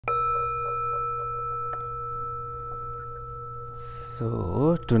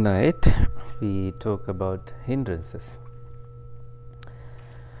So tonight we talk about hindrances.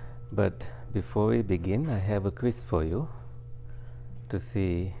 But before we begin, I have a quiz for you to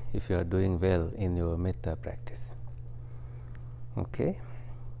see if you are doing well in your Metta practice. Okay?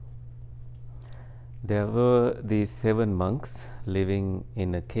 There were these 7 monks living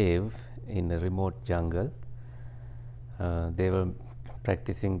in a cave in a remote jungle. They were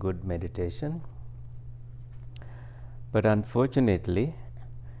practicing good meditation. But unfortunately,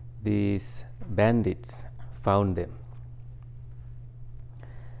 these bandits found them.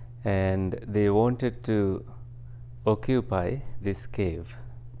 And they wanted to occupy this cave.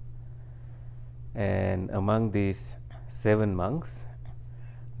 And among these 7 monks,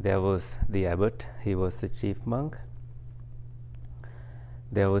 there was the abbot, he was the chief monk.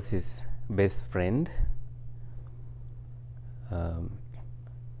 There was his best friend,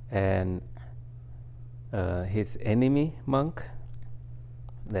 and his enemy monk.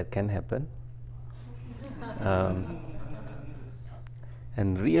 That can happen.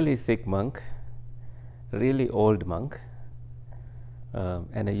 And really sick monk, really old monk,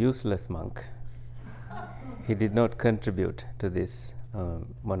 and a useless monk. He did not contribute to this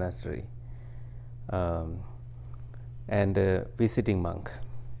monastery, and a visiting monk.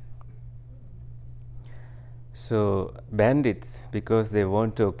 So bandits, because they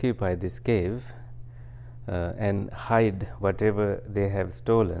want to occupy this cave and hide whatever they have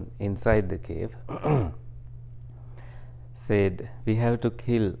stolen inside the cave, said, "We have to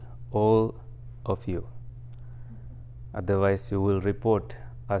kill all of you, otherwise you will report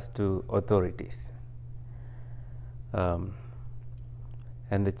us to authorities."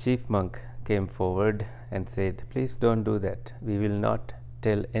 And the chief monk came forward and said, "Please don't do that. We will not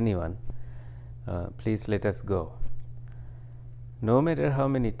tell anyone. Please let us go." No matter how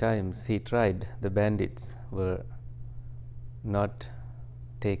many times he tried, the bandits were not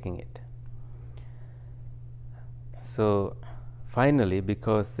taking it. So finally,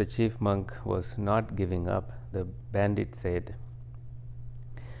 because the chief monk was not giving up, the bandit said,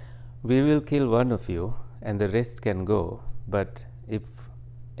 "We will kill one of you and the rest can go, but if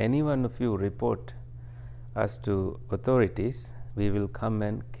any one of you report us to authorities, we will come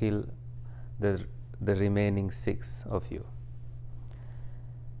and kill the remaining 6 of you."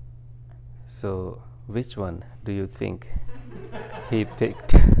 So which one do you think he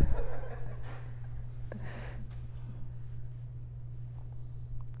picked? Who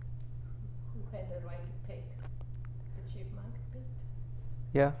had the right to pick? The chief monk picked?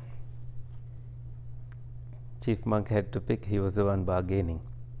 Yeah. Chief monk had to pick. He was the one bargaining.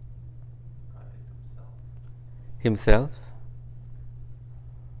 I picked Himself? That's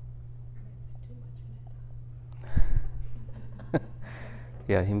too much metta.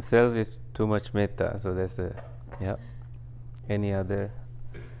 Yeah, himself is too much metta. So that's a, yeah. Any other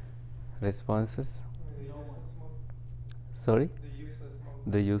responses? Sorry?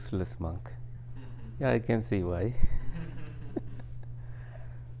 The useless monk. Yeah, I can see why.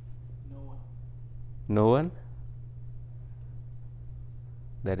 No one?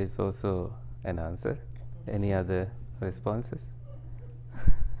 That is also an answer. Any other responses?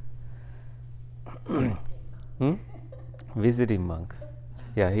 Visiting monk.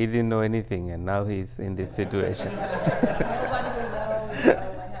 Yeah, he didn't know anything and now he's in this situation. Nobody will know what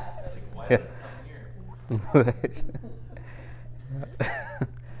happened. Why did I come here? Right.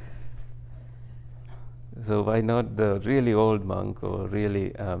 So why not the really old monk or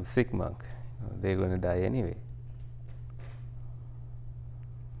really sick monk? They're going to die anyway.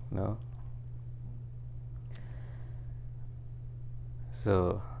 No?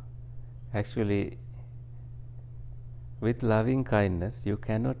 So actually, with loving kindness, you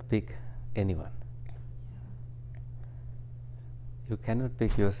cannot pick anyone. You cannot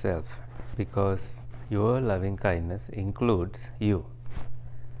pick yourself because your loving kindness includes you.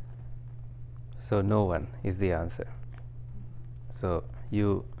 So no one is the answer. So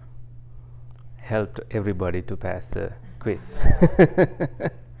you helped everybody to pass the quiz.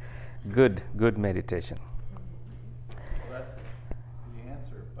 Good meditation. Well, that's the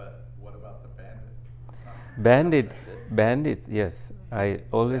answer, but what about the bandit? Bandits, yes. I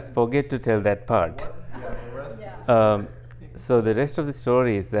always forget to tell that part. The rest of So the rest of the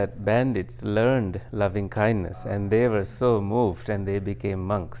story is that bandits learned loving kindness and they were so moved and they became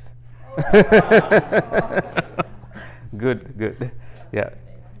monks. Good. Yeah,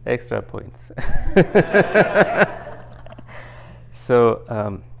 extra points. So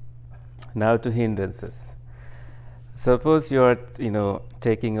now to hindrances. Suppose you are,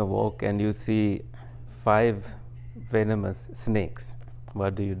 taking a walk and you see 5 venomous snakes.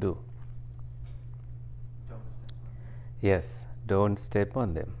 What do you do? Yes, don't step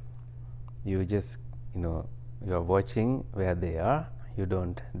on them. You just, you are watching where they are. You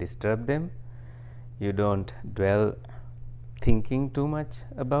don't disturb them. You don't dwell thinking too much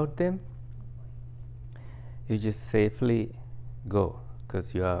about them. You just safely go,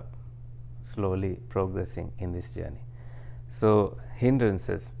 because you are slowly progressing in this journey. So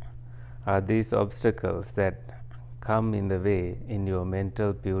hindrances are these obstacles that come in the way in your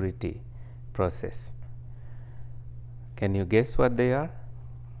mental purity process. Can you guess what they are?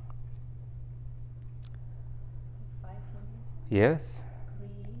 5 hindrances. Yes?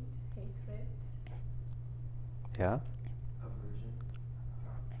 Greed, hatred. Yeah? Aversion.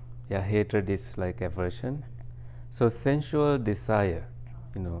 Yeah, hatred is like aversion. So sensual desire,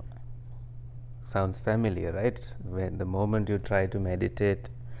 sounds familiar, right? When the moment you try to meditate,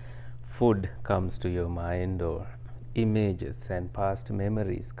 food comes to your mind, or images and past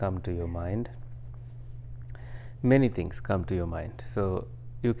memories come to your mind. Many things come to your mind. So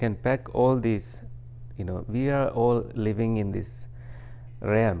you can pack all these, we are all living in this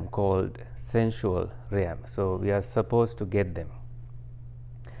realm called sensual realm. So we are supposed to get them.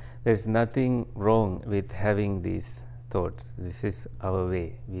 There's nothing wrong with having these thoughts. This is our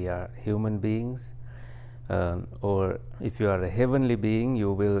way. We are human beings, or if you are a heavenly being,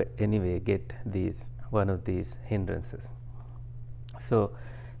 you will anyway get one of these hindrances. So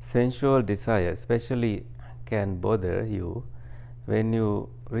sensual desire especially can bother you when you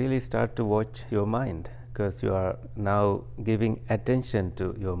really start to watch your mind, because you are now giving attention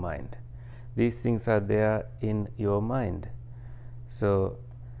to your mind. These things are there in your mind. So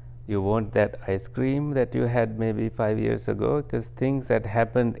you want that ice cream that you had maybe 5 years ago, because things that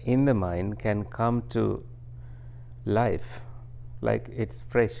happened in the mind can come to life like it's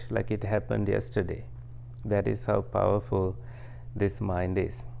fresh, like it happened yesterday. That is how powerful this mind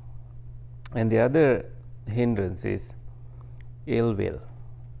is. And the other hindrance is ill will.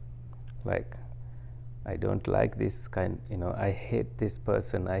 Like, I don't like this kind, I hate this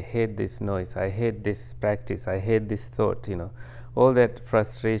person, I hate this noise, I hate this practice, I hate this thought, all that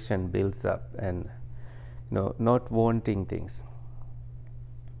frustration builds up, and not wanting things.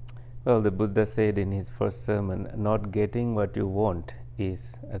 Well, the Buddha said in his first sermon, not getting what you want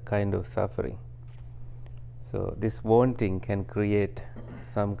is a kind of suffering. So this wanting can create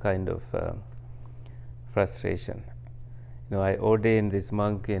some kind of frustration. I ordained this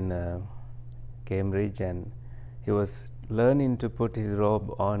monk in Cambridge, and he was learning to put his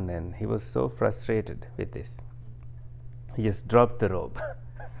robe on, and he was so frustrated with this. He just dropped the robe.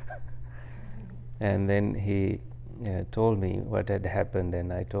 And then he told me what had happened,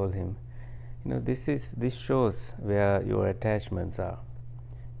 and I told him, this shows where your attachments are.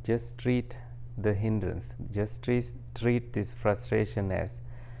 Just treat the hindrance, just treat this frustration as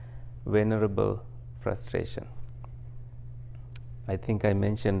venerable frustration. I think I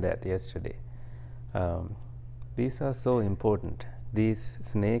mentioned that yesterday. These are so important. These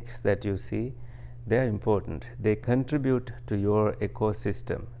snakes that you see, they are important. They contribute to your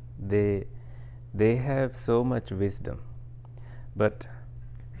ecosystem. They have so much wisdom. But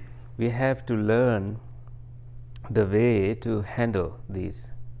we have to learn the way to handle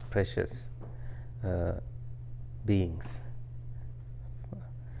these precious beings.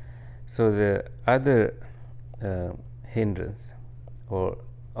 So the other hindrance or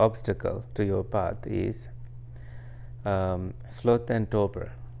obstacle to your path is sloth and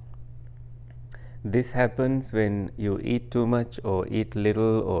torpor. This happens when you eat too much or eat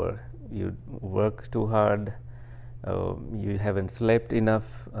little, or you work too hard, you haven't slept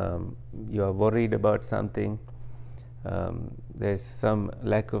enough, you are worried about something, there's some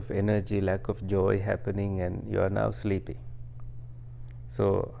lack of energy, lack of joy happening, and you are now sleepy.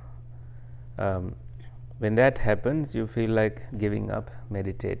 So when that happens, you feel like giving up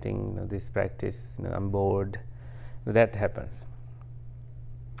meditating, this practice, I'm bored. That happens.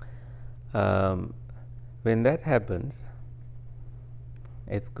 When that happens,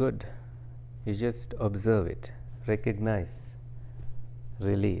 it's good. You just observe it, recognize,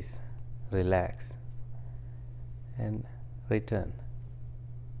 release, relax, and return.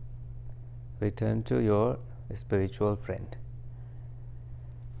 Return to your spiritual friend.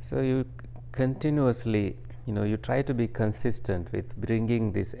 So you continuously, you try to be consistent with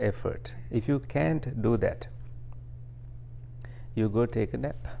bringing this effort. If you can't do that, you go take a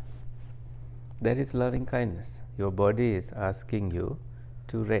nap. That is loving kindness. Your body is asking you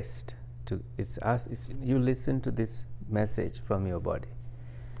to rest. You listen to this message from your body,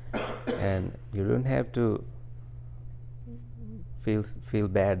 and you don't have to feel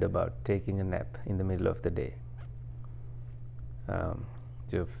bad about taking a nap in the middle of the day.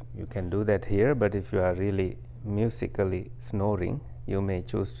 So you can do that here, but if you are really musically snoring, you may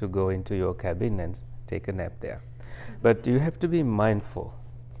choose to go into your cabin and take a nap there. But you have to be mindful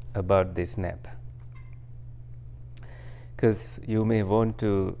about this nap, because you may want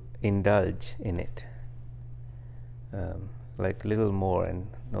to indulge in it, like little more, and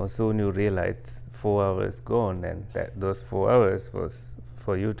soon you realize 4 hours gone, and that those 4 hours was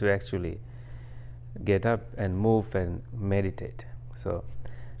for you to actually get up and move and meditate. So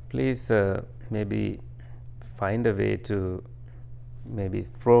please maybe find a way to maybe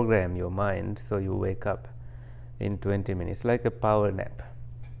program your mind so you wake up in 20 minutes, like a power nap,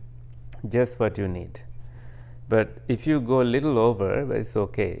 just what you need. But if you go a little over, it's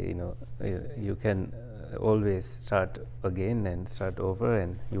okay, you can always start again and start over,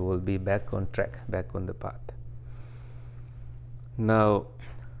 and you will be back on track, back on the path. Now,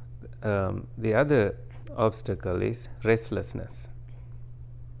 the other obstacle is restlessness.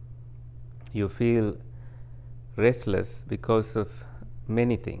 You feel restless because of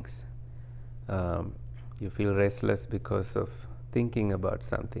many things. You feel restless because of thinking about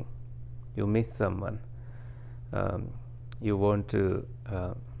something. You miss someone. You want to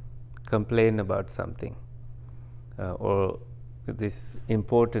complain about something, or this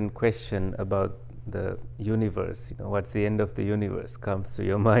important question about the universe, what's the end of the universe, comes to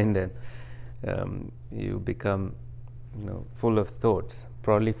your mind, and you become full of thoughts,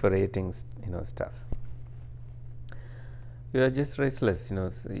 proliferating stuff. You are just restless,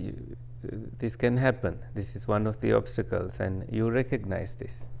 so this can happen. This is one of the obstacles, and you recognize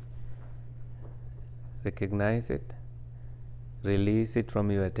this. Recognize it, release it from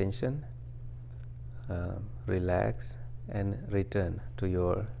your attention, relax, and return to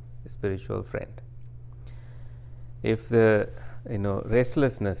your spiritual friend. If the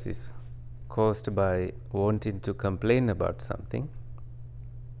restlessness is caused by wanting to complain about something,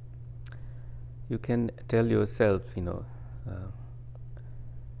 you can tell yourself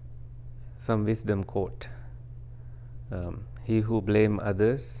some wisdom quote. He who blame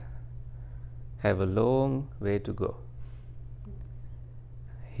others have a long way to go.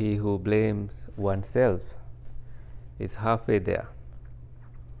 He who blames oneself is halfway there.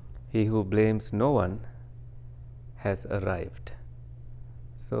 He who blames no one has arrived.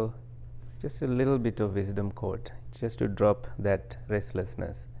 So just a little bit of wisdom quote, just to drop that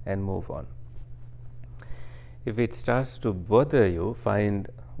restlessness and move on. If it starts to bother you, find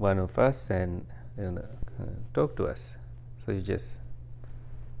one of us and talk to us. So you just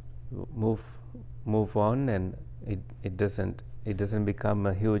move on, and it doesn't become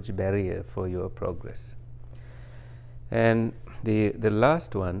a huge barrier for your progress. And the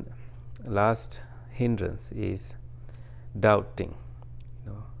last hindrance is doubting.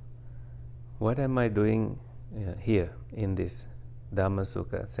 What am I doing here in this Dhamma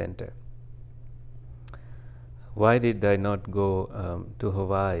Sukha center? Why did I not go to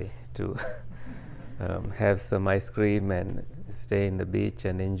Hawaii to have some ice cream and stay in the beach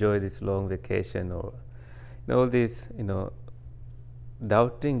and enjoy this long vacation? Or all this,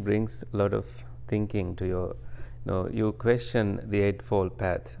 doubting brings a lot of thinking to your, you question the Eightfold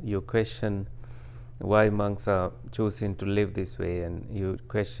Path, you question why monks are choosing to live this way, and you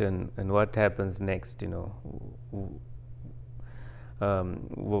question, and what happens next,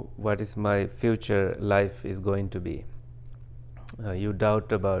 what is my future life is going to be. You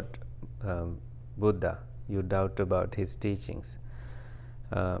doubt about Buddha, you doubt about his teachings.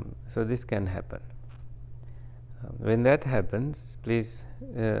 So this can happen. When that happens, please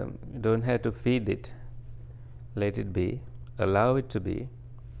don't have to feed it. Let it be. Allow it to be.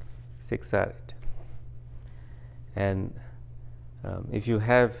 Siksar it. And if you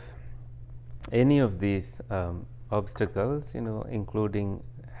have any of these obstacles, including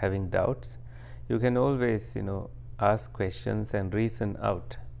having doubts, you can always, ask questions and reason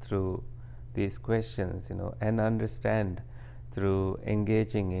out through these questions, and understand through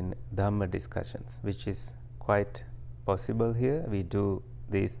engaging in Dhamma discussions, which is quite possible here. We do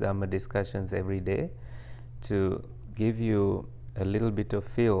these Dhamma discussions every day to give you a little bit of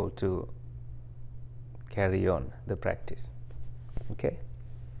fuel to carry on the practice. Okay.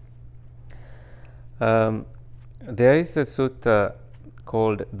 There is a sutta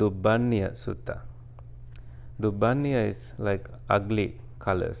called Dubbanya Sutta. Dubbanya is like ugly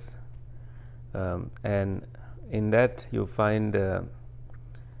colors, and in that you find a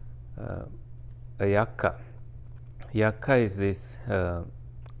yakka. Yakka is this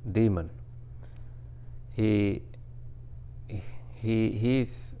demon. He's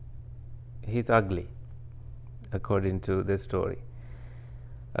ugly, according to the story.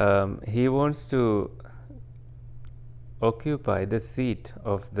 He wants to occupy the seat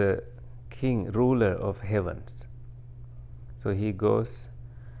of the king, ruler of heavens. So he goes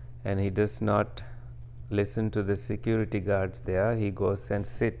and he does not listen to the security guards there. He goes and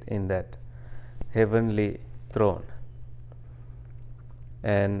sit in that heavenly throne.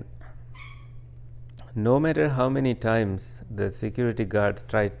 And no matter how many times the security guards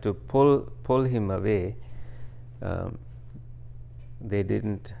tried to pull him away,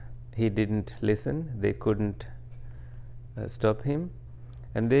 he didn't listen. They couldn't stop him,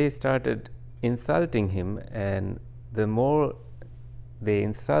 and they started insulting him, and the more they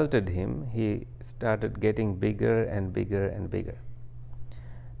insulted him, he started getting bigger and bigger and bigger.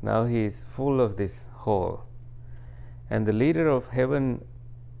 Now he is full of this hole, and the leader of heaven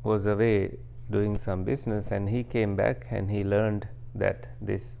was away doing some business, and he came back and he learned that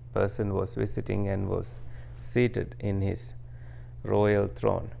this person was visiting and was seated in his royal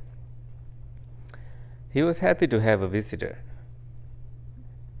throne. He was happy to have a visitor.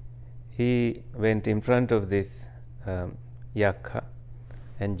 He went in front of this yakha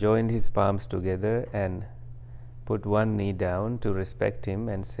and joined his palms together and put one knee down to respect him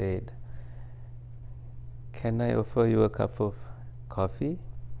and said, "Can I offer you a cup of coffee?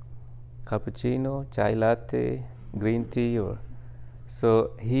 Cappuccino, chai latte, green tea?" Or so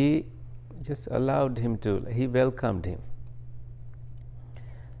he just allowed him to, he welcomed him.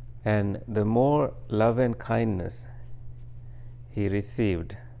 And the more love and kindness he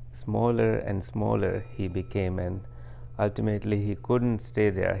received, smaller and smaller he became, and ultimately he couldn't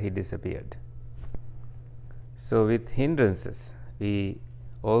stay there, he disappeared. So with hindrances, we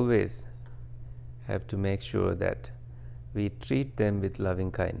always have to make sure that we treat them with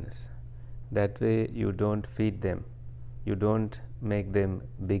loving kindness. That way you don't feed them, you don't make them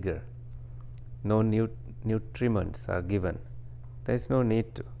bigger. No nutriments are given. There's no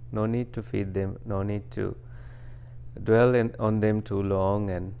need to feed them, no need to dwell on them too long,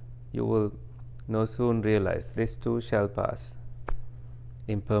 and you will soon realize this too shall pass,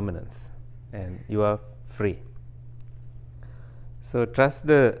 impermanence, and you are free. So trust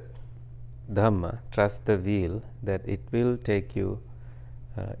the Dhamma, trust the wheel, that it will take you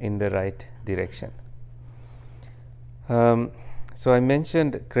in the right direction. So I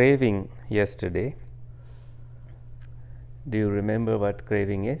mentioned craving yesterday. Do you remember what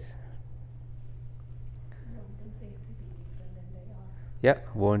craving is? Wanting things to be different than they are. Yeah,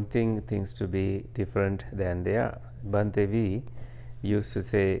 wanting things to be different than they are. Bhante used to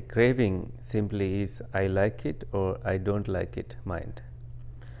say craving simply is I like it or I don't like it mind.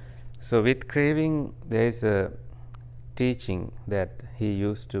 So with craving there is a teaching that he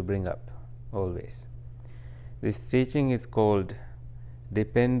used to bring up always. This teaching is called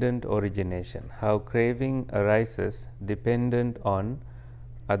dependent origination, how craving arises dependent on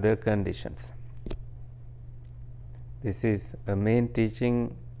other conditions. This is a main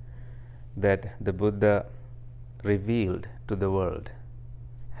teaching that the Buddha revealed to the world,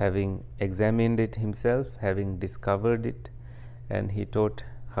 having examined it himself, having discovered it, and he taught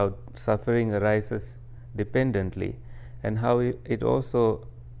how suffering arises dependently and how it also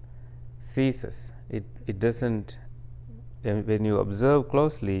ceases. It doesn't. When you observe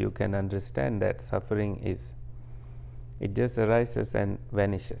closely, you can understand that suffering it just arises and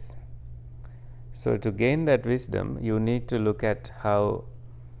vanishes. So to gain that wisdom, you need to look at how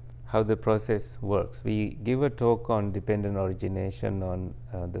the process works. We give a talk on dependent origination on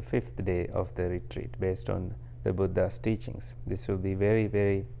the 5th day of the retreat based on the Buddha's teachings. This will be very,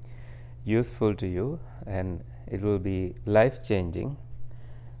 very useful to you, and it will be life-changing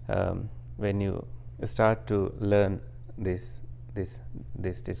when you start to learn this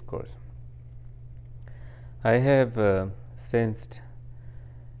discourse. I have sensed,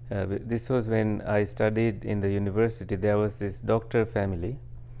 this was when I studied in the university, there was this doctor family.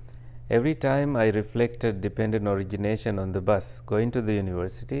 Every time I reflected dependent origination on the bus going to the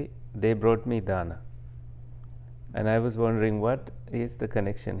university, they brought me dana. And I was wondering what is the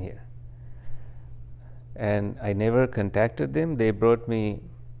connection here. And I never contacted them. They brought me,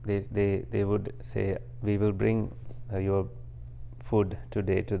 they would say, we will bring your food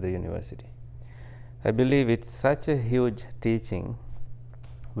today to the university. I believe it's such a huge teaching.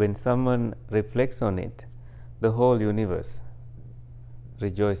 When someone reflects on it, the whole universe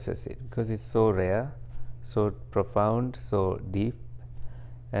rejoices it, because it's so rare, so profound, so deep.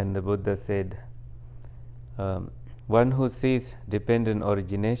 And the Buddha said, one who sees dependent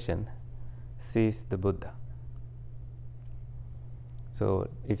origination sees the Buddha. So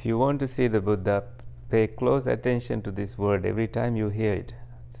if you want to see the Buddha, pay close attention to this word every time you hear it.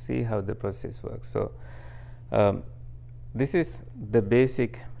 See how the process works. So this is the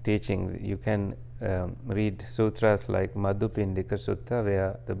basic teaching. You can read sutras like Madhupindika Sutta,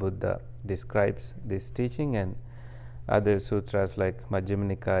 where the Buddha describes this teaching, and other sutras like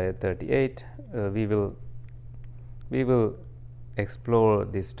Majjhima Nikaya 38. We will explore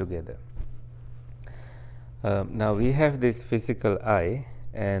this together. Now we have this physical eye,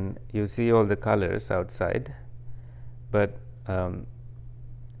 and you see all the colors outside, but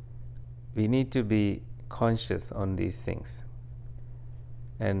we need to be conscious on these things.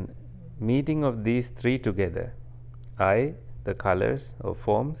 And meeting of these three together, eye, the colors or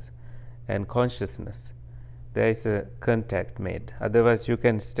forms, and consciousness, there is a contact made. Otherwise you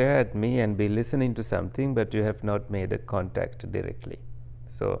can stare at me and be listening to something, but you have not made a contact directly.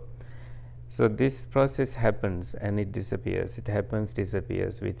 So this process happens and it disappears. It happens,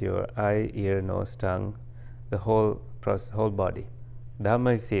 disappears with your eye, ear, nose, tongue, the whole body.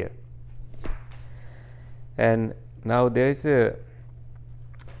 Dhamma is here. And now there is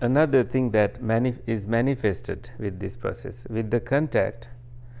another thing that is manifested with this process. With the contact,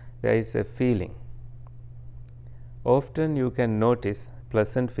 there is a feeling. Often you can notice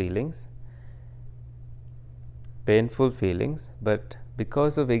pleasant feelings, painful feelings, but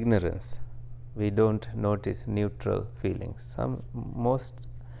because of ignorance, we don't notice neutral feelings. Most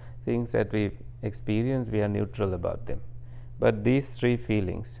things that we experience, we are neutral about them. But these three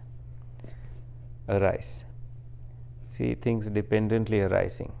feelings arise. See things dependently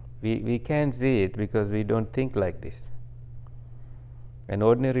arising. We can't see it because we don't think like this. An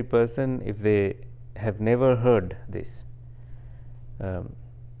ordinary person, if they have never heard this,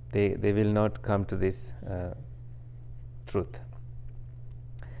 they will not come to this truth.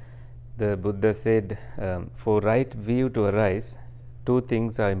 The Buddha said, for right view to arise, two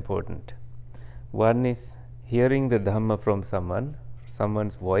things are important. One is hearing the Dhamma from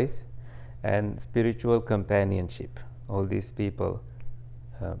someone's voice, and spiritual companionship, all these people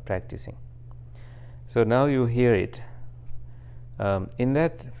practicing. So now you hear it. In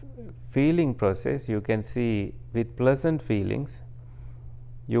that feeling process, you can see with pleasant feelings,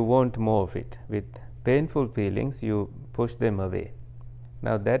 you want more of it. With painful feelings, you push them away.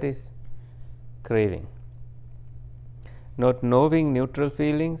 Now that is craving. Not knowing neutral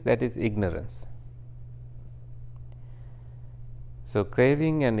feelings, that is ignorance. So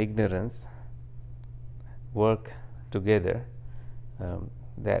craving and ignorance work together.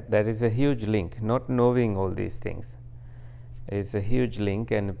 That is a huge link. Not knowing all these things is a huge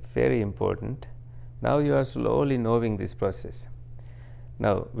link and very important. Now you are slowly knowing this process.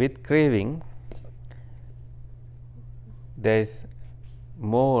 Now with craving, there is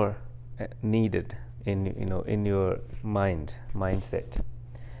more needed in your mindset,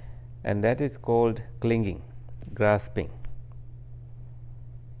 and that is called clinging, grasping,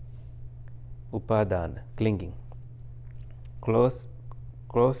 upadana, clinging,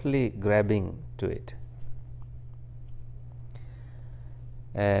 closely grabbing to it.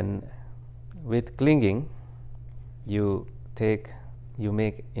 And with clinging, you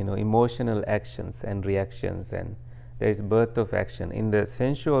make emotional actions and reactions, and there is birth of action. In the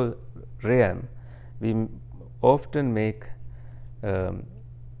sensual realm, we often make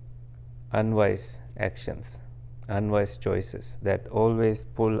unwise actions, unwise choices that always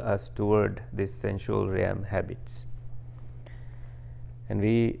pull us toward this sensual realm habits. And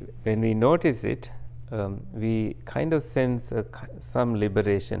when we notice it, we kind of sense some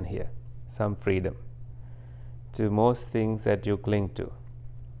liberation here, some freedom to most things that you cling to,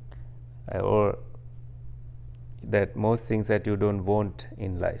 or that most things that you don't want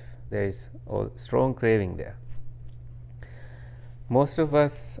in life. There is a strong craving there. Most of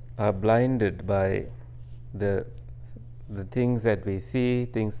us are blinded by the things that we see,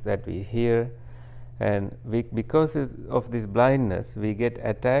 things that we hear, and because of this blindness, we get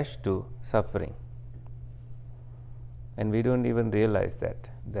attached to suffering, and we don't even realize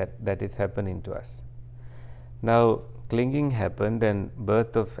that is happening to us. Now clinging happened and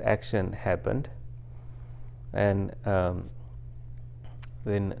birth of action happened, and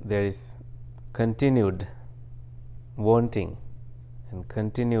then there is continued wanting and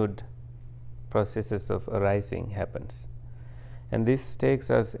continued processes of arising happens, and this takes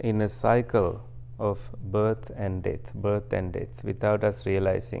us in a cycle of birth and death without us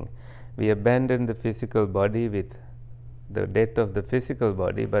realizing. We abandon the physical body with the death of the physical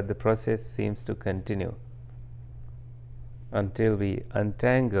body, but the process seems to continue until we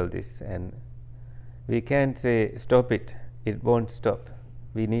untangle this, and we can't say stop it, it won't stop.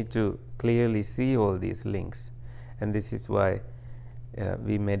 We need to clearly see all these links, and this is why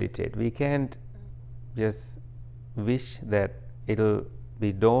we meditate. We can't just wish that it'll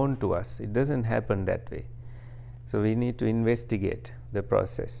be dawned to us. It doesn't happen that way. So we need to investigate the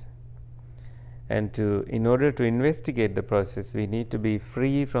process. And in order to investigate the process, we need to be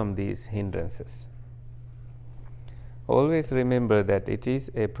free from these hindrances. Always remember that it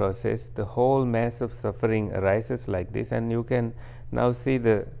is a process. The whole mass of suffering arises like this, and you can now see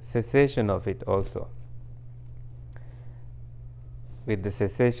the cessation of it also. With the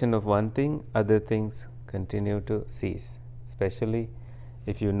cessation of one thing, other things continue to cease. Especially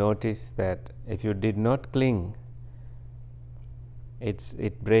if you notice that if you did not cling,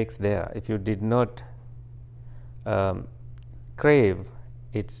 it breaks there. If you did not crave,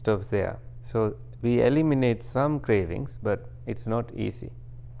 it stops there. So we eliminate some cravings, but it's not easy.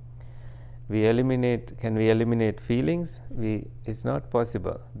 Can we eliminate feelings? It's not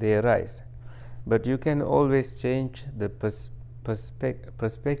possible. They arise. But you can always change the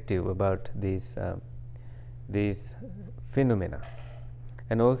perspective about these phenomena,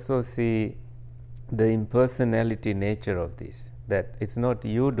 and also see the impersonality nature of this, that it's not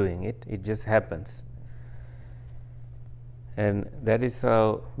you doing it, it just happens. And that is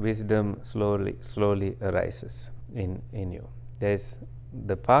how wisdom slowly arises in you.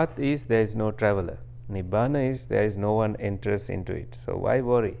 The path is there is no traveler. Nibbana is there is no one enters into it. So why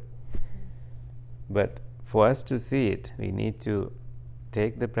worry? But for us to see it, we need to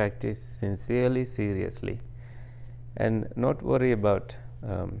take the practice sincerely, seriously, and not worry about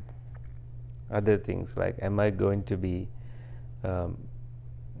other things like, am I going to be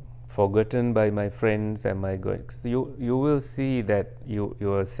forgotten by my friends? Am I going? You will see that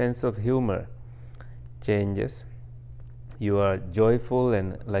your sense of humor changes. You are joyful,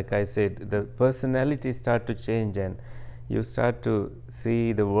 and like I said, the personality start to change, and you start to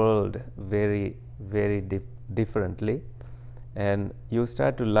see the world very, very differently, and you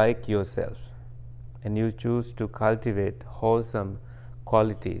start to like yourself, and you choose to cultivate wholesome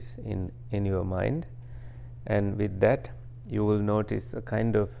qualities in your mind, and with that you will notice a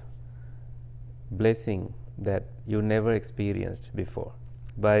kind of blessing that you never experienced before.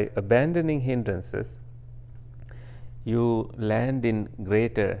 By abandoning hindrances, you land in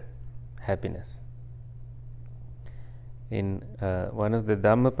greater happiness. In one of the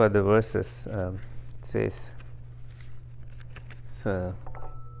Dhammapada verses, it says,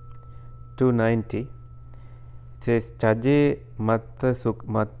 290, it says, Chaje matta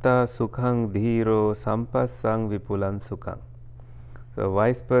sukhang dhiro sampassang vipulan sukhang. So a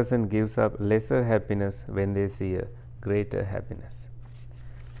wise person gives up lesser happiness when they see a greater happiness.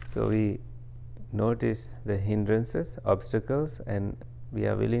 So we notice the hindrances, obstacles, and we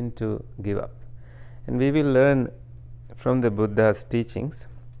are willing to give up. And we will learn from the Buddha's teachings.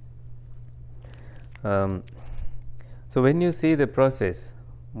 So when you see the process,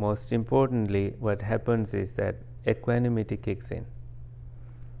 most importantly, what happens is that equanimity kicks in.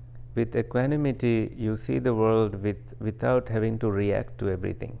 With equanimity, you see the world without having to react to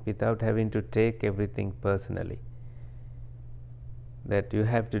everything, without having to take everything personally. That you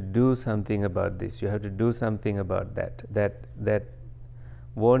have to do something about this, you have to do something about that. That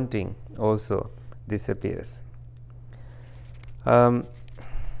wanting also disappears.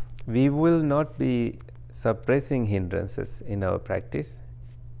 We will not be suppressing hindrances in our practice,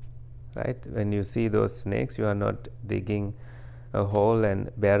 right? When you see those snakes, you are not digging a hole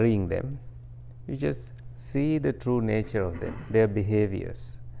and burying them. You just see the true nature of them, their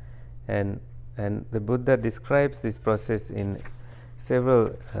behaviors, and the Buddha describes this process in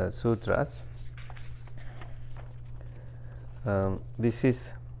several sutras. This is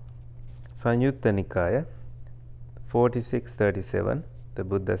Sanyutta Nikaya 46:37. The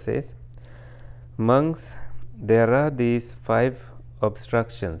Buddha says, monks, there are these 5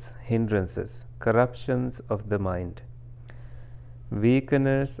 obstructions, hindrances, corruptions of the mind,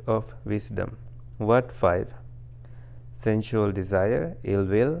 weakeners of wisdom. What 5? Sensual desire, ill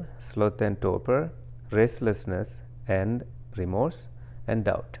will, sloth and torpor, restlessness and remorse, and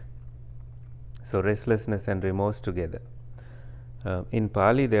doubt. So restlessness and remorse together. In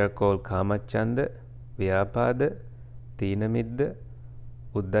Pali they are called Kamacchanda, Vyapada, Tinamidda,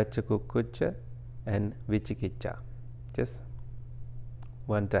 Uddacha Kukkuccha, and Vichikiccha. Just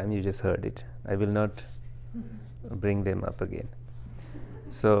one time you just heard it. I will not bring them up again.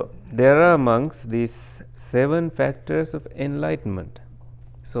 So there are amongst these 7 factors of enlightenment.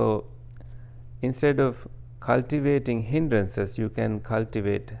 So instead of cultivating hindrances, you can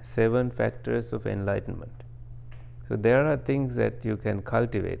cultivate 7 factors of enlightenment. So there are things that you can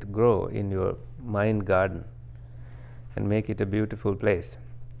cultivate, grow in your mind garden, and make it a beautiful place.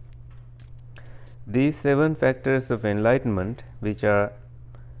 These 7 factors of enlightenment, which are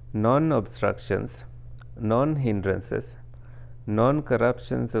non-obstructions, non-hindrances,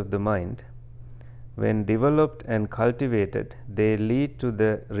 non-corruptions of the mind, when developed and cultivated, they lead to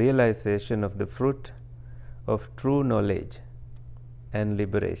the realization of the fruit of true knowledge and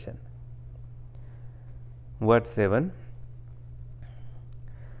liberation. What 7?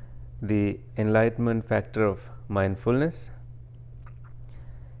 The enlightenment factor of mindfulness,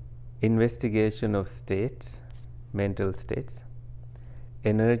 investigation of states, mental states,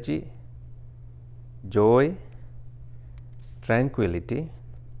 energy, joy, tranquility,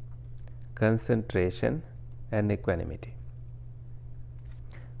 concentration and equanimity.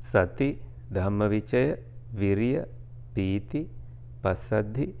 Sati, Dhamma Vichaya, Virya, Piti,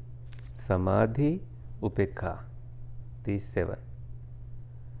 Passaddhi, Samadhi, Upekha. These 7.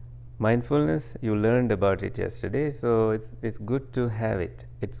 Mindfulness, you learned about it yesterday, so it's good to have it.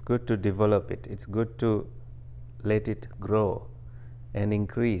 It's good to develop it. It's good to let it grow and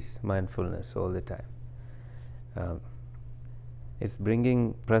increase mindfulness all the time. It's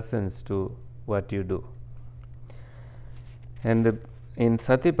bringing presence to what you do. And in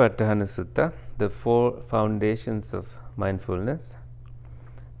Satipatthana Sutta, the 4 foundations of mindfulness,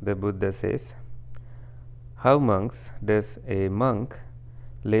 the Buddha says, how does a monk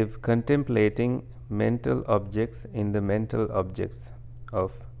live contemplating mental objects in the mental objects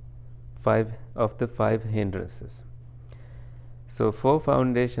of the 5 hindrances? So 4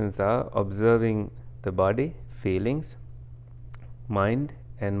 foundations are observing the body, feelings, mind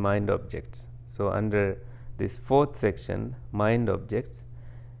and mind objects. So under this 4th section, mind objects,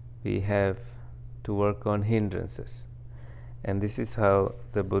 we have to work on hindrances. And this is how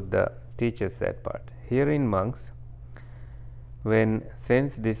the Buddha teaches that part. Here in monks, when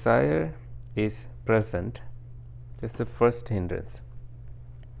sense desire is present, just the first hindrance,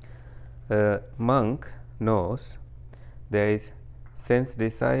 a monk knows there is sense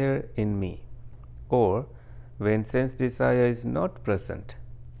desire in me, or when sense desire is not present,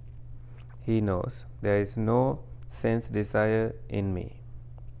 he knows there is no sense desire in me.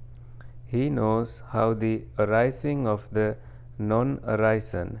 He knows how the arising of the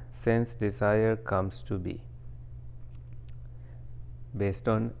non-arisen sense desire comes to be, based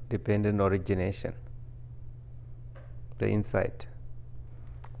on dependent origination, the insight.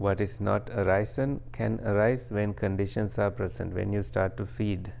 What is not arisen can arise when conditions are present, when you start to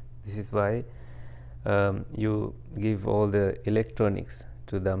feed. This is why you give all the electronics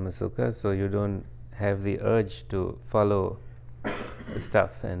to Dhamma Sukha, so you don't have the urge to follow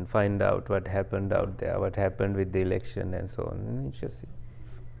stuff and find out what happened out there, what happened with the election and so on. It's just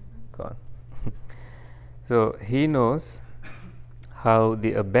gone. So he knows how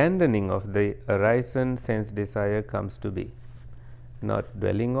the abandoning of the arisen sense desire comes to be, not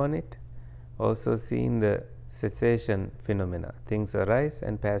dwelling on it, also seeing the cessation phenomena. Things arise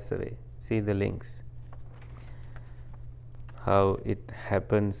and pass away. See the links, how it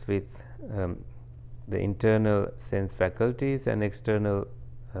happens with the internal sense faculties and external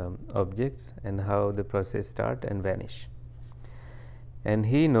objects, and how the process start and vanish. And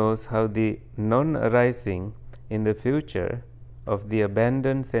he knows how the non-arising in the future of the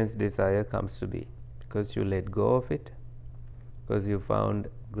abandoned sense desire comes to be, because you let go of it, because you found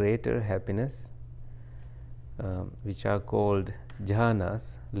greater happiness, which are called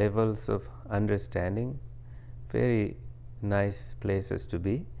jhanas, levels of understanding, very nice places to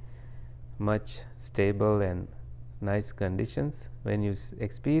be, much stable and nice conditions. When you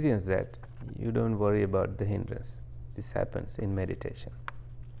experience that, you don't worry about the hindrance. This happens in meditation.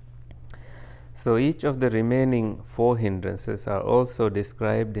 So each of the remaining 4 hindrances are also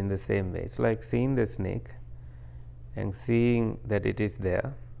described in the same way. It's like seeing the snake and seeing that it is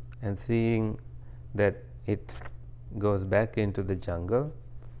there, and seeing that it goes back into the jungle,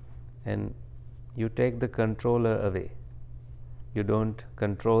 and you take the controller away. You don't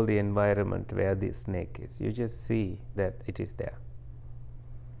control the environment where the snake is. You just see that it is there.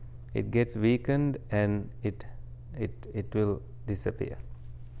 It gets weakened and it will disappear.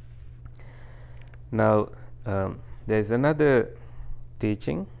 Now there is another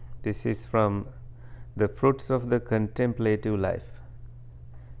teaching. This is from the fruits of the contemplative life.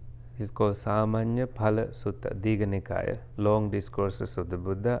 This is called Samanya Phala Sutta, Digha Nikaya, Long Discourses of the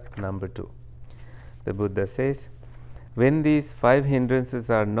Buddha, number 2. The Buddha says, when these 5 hindrances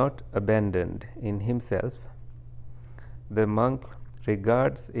are not abandoned in himself, the monk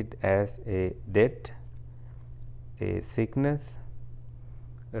regards it as a debt, a sickness,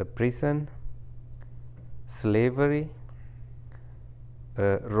 a prison, slavery,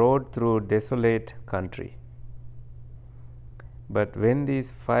 a road through desolate country. But when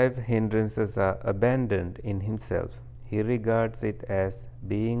these 5 hindrances are abandoned in himself, he regards it as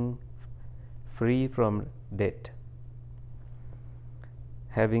being free from debt,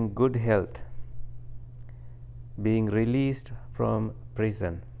 having good health, being released from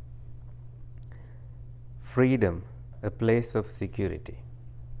prison. Freedom, a place of security.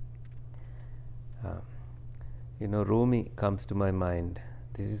 Rumi comes to my mind.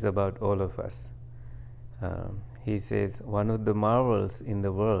 This is about all of us. He says, one of the marvels in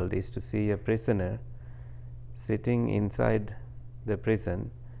the world is to see a prisoner sitting inside the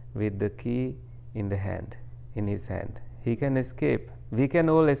prison with the key in his hand. He can escape. We can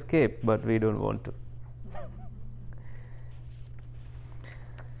all escape, but we don't want to.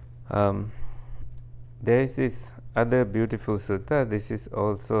 There is this other beautiful sutta. This is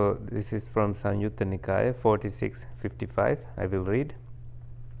from Samyutta Nikaya 4655. I will read.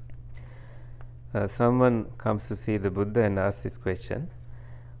 Someone comes to see the Buddha and asks this question: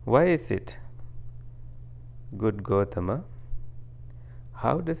 why is it, good Gautama,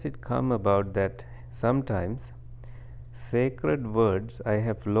 how does it come about that sometimes sacred words I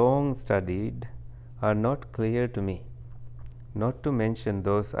have long studied are not clear to me, not to mention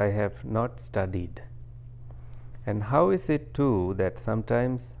those I have not studied? And how is it too that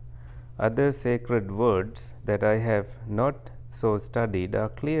sometimes other sacred words that I have not so studied are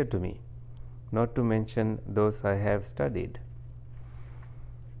clear to me, not to mention those I have studied?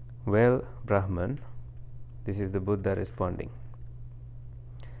 Well, Brahman, this is the Buddha responding.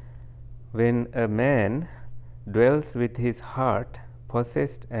 When a man dwells with his heart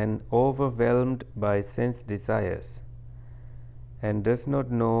possessed and overwhelmed by sense desires, and does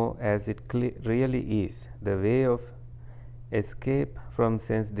not know as it really is the way of escape from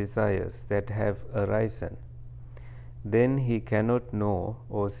sense desires that have arisen, then he cannot know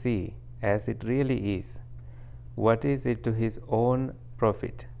or see as it really is what is it to his own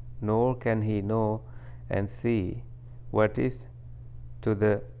profit, nor can he know and see what is to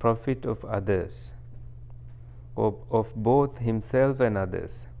the profit of others, of both himself and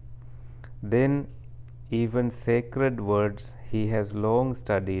others. Then even sacred words he has long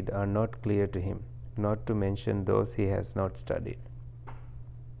studied are not clear to him, not to mention those he has not studied.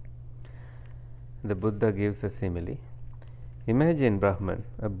 The Buddha gives a simile. Imagine, Brahman,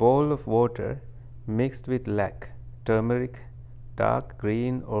 a bowl of water mixed with lac, turmeric, dark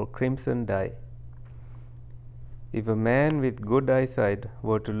green or crimson dye. If a man with good eyesight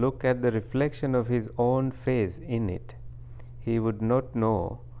were to look at the reflection of his own face in it, he would not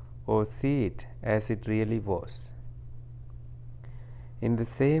know or see it as it really was. In the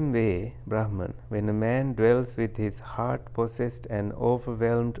same way, Brahman, when a man dwells with his heart possessed and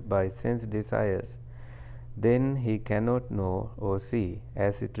overwhelmed by sense desires, then he cannot know or see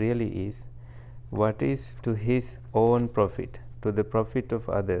as it really is what is to his own profit, to the profit of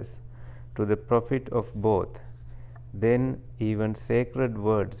others, to the profit of both. Then even sacred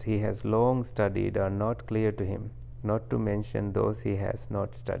words he has long studied are not clear to him, not to mention those he has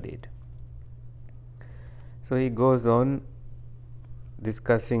not studied. So he goes on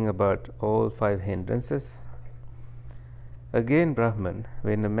discussing about all 5 hindrances. Again, Brahman,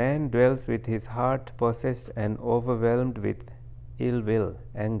 when a man dwells with his heart possessed and overwhelmed with ill will,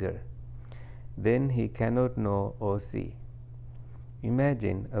 anger, then he cannot know or see.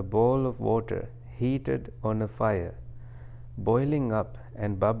 Imagine a bowl of water heated on a fire, boiling up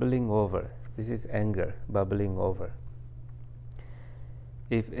and bubbling over. This is anger, bubbling over.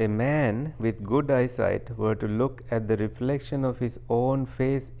 If a man with good eyesight were to look at the reflection of his own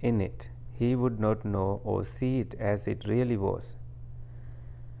face in it, he would not know or see it as it really was.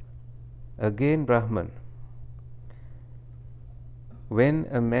 Again, Brahman, when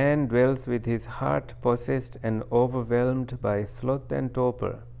a man dwells with his heart possessed and overwhelmed by sloth and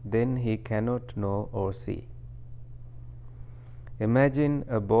torpor, then he cannot know or see. Imagine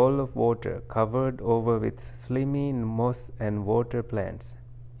a bowl of water covered over with slimy moss and water plants.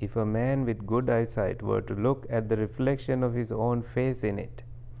 If a man with good eyesight were to look at the reflection of his own face in it,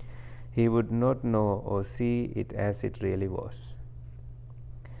 he would not know or see it as it really was.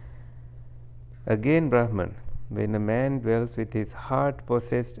 Again, Brahman, when a man dwells with his heart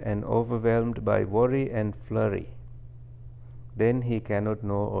possessed and overwhelmed by worry and flurry, then he cannot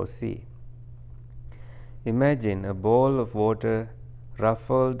know or see. Imagine a bowl of water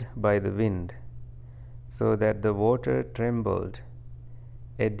ruffled by the wind, so that the water trembled,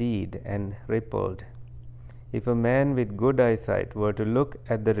 eddied, and rippled. If a man with good eyesight were to look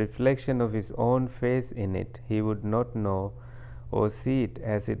at the reflection of his own face in it, he would not know or see it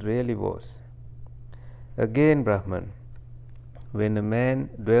as it really was. Again, Brahman, when a man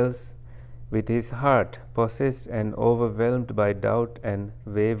dwells with his heart possessed and overwhelmed by doubt and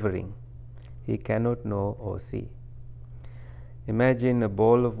wavering, he cannot know or see. Imagine a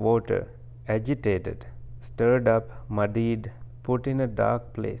bowl of water, agitated, stirred up, muddied, put in a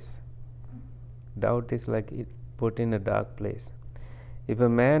dark place. Doubt is like put in a dark place. If a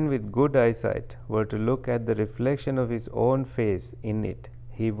man with good eyesight were to look at the reflection of his own face in it,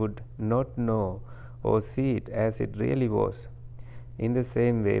 he would not know or see it as it really was. In the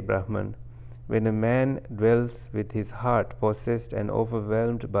same way, Brahman, when a man dwells with his heart possessed and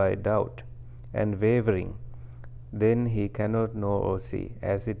overwhelmed by doubt and wavering, then he cannot know or see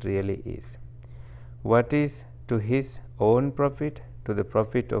as it really is. What is to his own profit, to the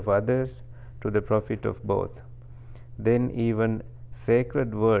profit of others, to the profit of both, then even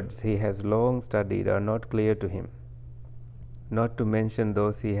sacred words he has long studied are not clear to him, not to mention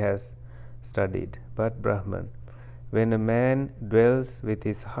those he has studied. But Brahman, when a man dwells with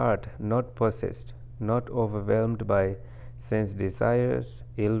his heart not possessed, not overwhelmed by sense desires,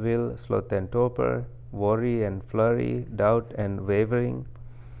 ill will, sloth and torpor, worry and flurry, doubt and wavering,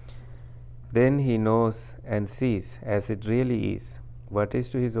 then he knows and sees as it really is what is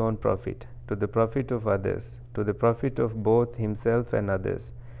to his own profit, to the profit of others, to the profit of both himself and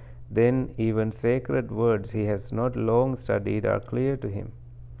others. Then even sacred words he has not long studied are clear to him,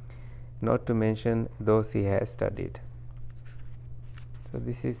 not to mention those he has studied. So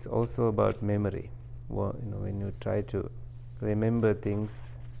this is also about memory. When you try to remember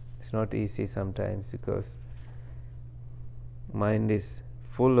things, it's not easy sometimes because mind is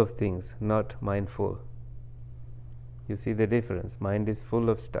full of things, not mindful. You see the difference. Mind is full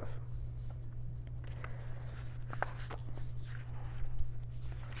of stuff.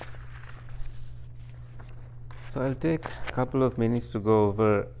 So I'll take a couple of minutes to go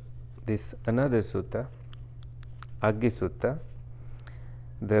over this another sutta, Aggi Sutta,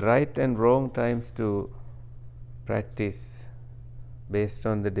 the right and wrong times to practice based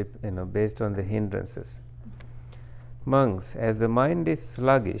on the hindrances. Monks, as the mind is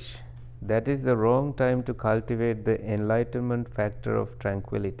sluggish, that is the wrong time to cultivate the enlightenment factor of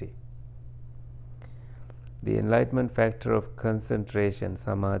tranquility, the enlightenment factor of concentration,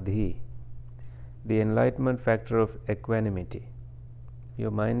 samadhi, the enlightenment factor of equanimity.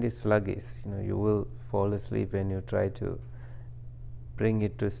 Your mind is sluggish, you will fall asleep when you try to bring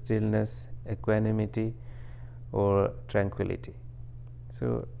it to stillness, equanimity, or tranquility.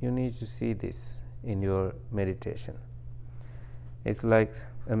 So you need to see this in your meditation. It's like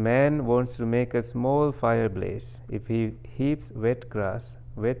a man wants to make a small fire blaze. If he heaps wet grass,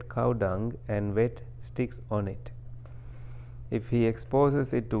 wet cow dung, and wet sticks on it, if he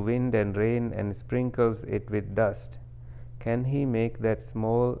exposes it to wind and rain and sprinkles it with dust, can he make that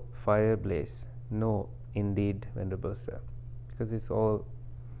small fire blaze? No, indeed, Venerable Sir, because it's all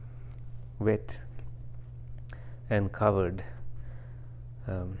wet and covered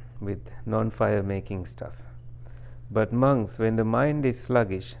with non-fire making stuff. But monks, when the mind is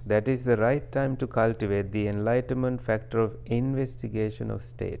sluggish, that is the right time to cultivate the enlightenment factor of investigation of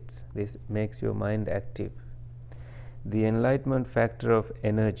states. This makes your mind active. The enlightenment factor of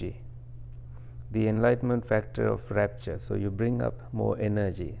energy, the enlightenment factor of rapture. So you bring up more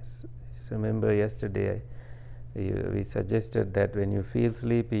energy. So remember yesterday we suggested that when you feel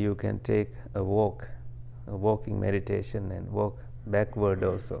sleepy, you can take a walking meditation and walk backward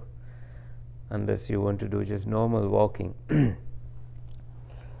also, unless you want to do just normal walking.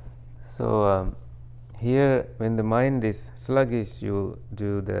 So here, when the mind is sluggish, you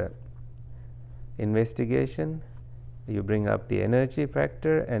do the investigation, you bring up the energy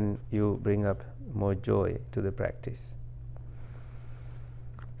factor, and you bring up more joy to the practice.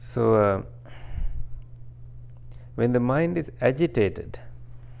 So when the mind is agitated,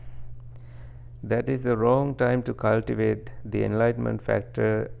 that is the wrong time to cultivate the enlightenment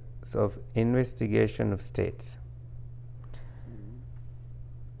factors of investigation of states,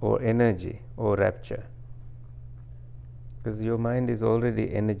 or energy, or rapture, because your mind is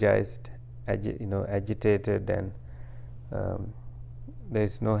already energized, agitated, and there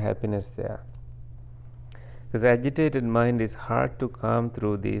is no happiness there. Because agitated mind is hard to calm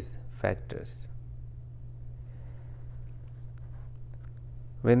through these factors.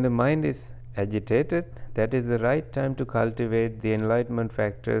 When the mind is agitated, that is the right time to cultivate the enlightenment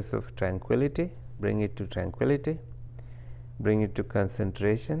factors of tranquility, bring it to tranquility, bring it to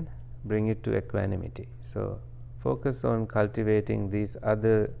concentration, bring it to equanimity. So focus on cultivating these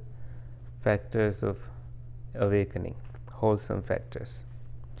other factors of awakening, wholesome factors.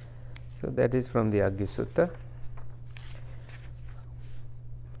 So that is from the Aggi Sutta.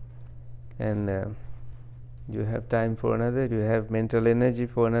 And you have time for another? Do you have mental energy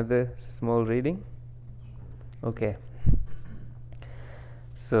for another small reading? Okay.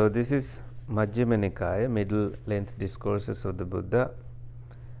 So this is Majjhima Nikaya, middle length discourses of the Buddha,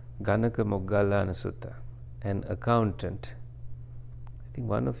 Ganaka Moggallana Sutta. An accountant, I think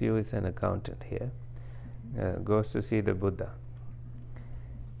one of you is an accountant here, goes to see the Buddha.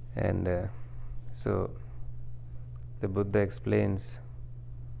 And so the Buddha explains,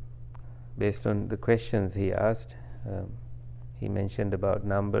 based on the questions he asked, he mentioned about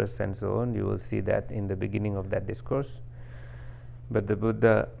numbers and so on. You will see that in the beginning of that discourse. But the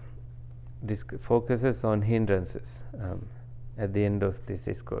Buddha focuses on hindrances at the end of this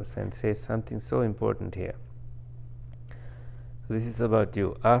discourse and says something so important here. This is about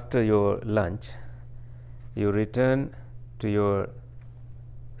you. After your lunch, you return to your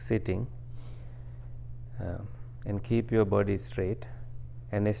sitting and keep your body straight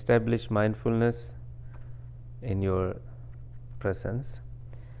and establish mindfulness in your presence,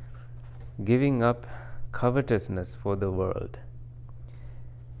 giving up covetousness for the world.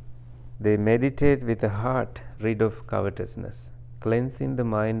 They meditate with a heart rid of covetousness, cleansing the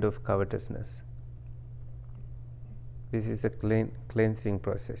mind of covetousness. This is a cleansing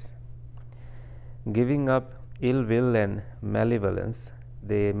process. Giving up ill will and malevolence,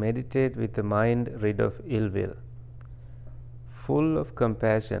 they meditate with a mind rid of ill will, full of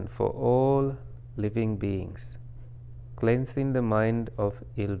compassion for all living beings, cleansing the mind of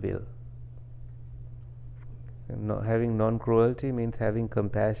ill will. Having non-cruelty means having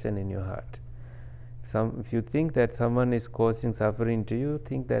compassion in your heart. If you think that someone is causing suffering to you,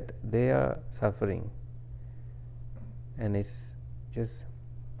 think that they are suffering and it's just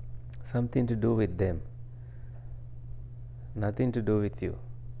something to do with them, nothing to do with you.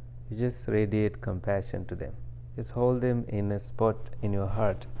 You just radiate compassion to them. Just hold them in a spot in your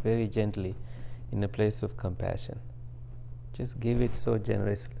heart very gently, in a place of compassion. Just give it so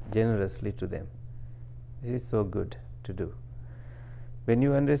generously to them. This is so good to do. When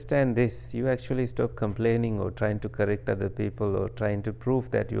you understand this, you actually stop complaining or trying to correct other people or trying to prove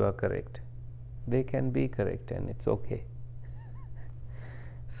that you are correct. They can be correct and it's okay.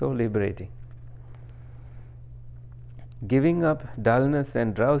 So liberating. Giving up dullness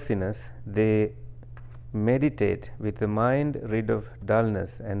and drowsiness, they meditate with a mind rid of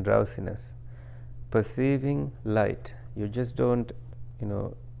dullness and drowsiness, perceiving light. You just don't,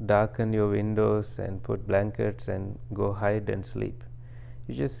 darken your windows and put blankets and go hide and sleep.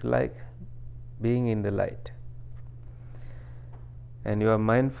 You just like being in the light. And you are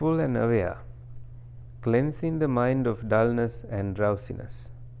mindful and aware, cleansing the mind of dullness and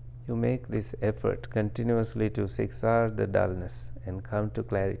drowsiness. You make this effort continuously to siksar the dullness and come to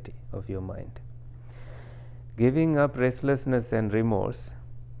clarity of your mind. Giving up restlessness and remorse,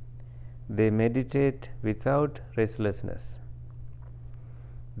 they meditate without restlessness.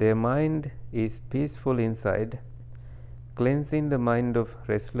 Their mind is peaceful inside, cleansing the mind of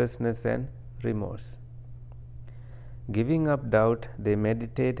restlessness and remorse. Giving up doubt, they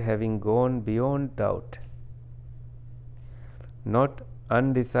meditate having gone beyond doubt, not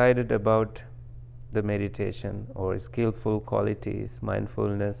undecided about the meditation or skillful qualities,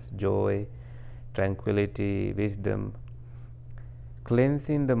 mindfulness, joy, tranquility, wisdom,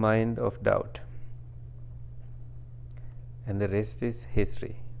 cleansing the mind of doubt. And the rest is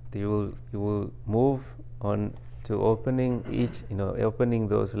history. You will move on to opening opening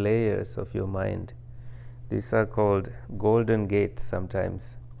those layers of your mind. These are called golden gates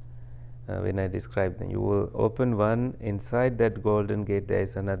sometimes. When I describe them, you will open one. Inside that golden gate, there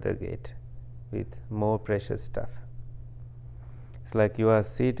is another gate with more precious stuff. It's like you are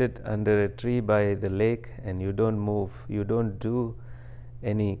seated under a tree by the lake and you don't move. You don't do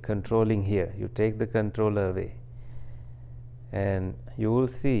any controlling here. You take the controller away. And you will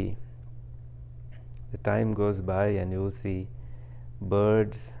see, the time goes by and you will see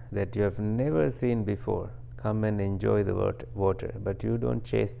birds that you have never seen before come and enjoy the water, but you don't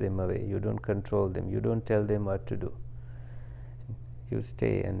chase them away, you don't control them, you don't tell them what to do. You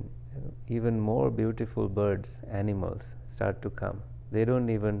stay, and even more beautiful birds, animals start to come. They don't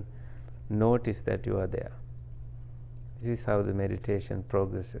even notice that you are there. This is how the meditation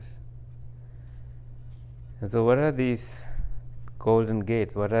progresses. And so what are these golden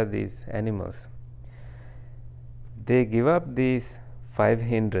gates? What are these animals? They give up these 5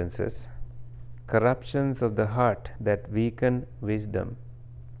 hindrances, corruptions of the heart that weaken wisdom.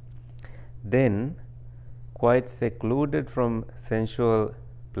 Then, quite secluded from sensual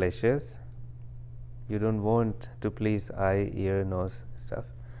pleasures, you don't want to please eye, ear, nose stuff.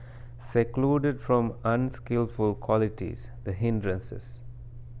 Secluded from unskillful qualities, the hindrances.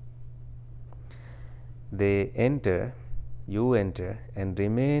 You enter and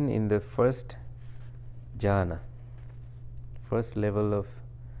remain in the first jhana, first level of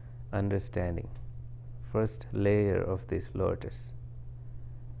understanding, first layer of this lotus,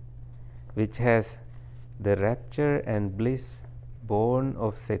 which has the rapture and bliss born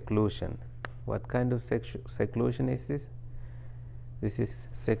of seclusion, What kind of seclusion is this? This is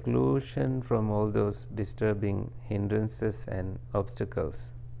seclusion from all those disturbing hindrances and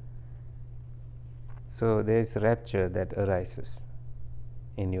obstacles. So there is rapture that arises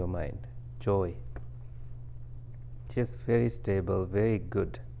in your mind, joy, just very stable, very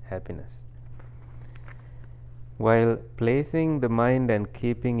good happiness. While placing the mind and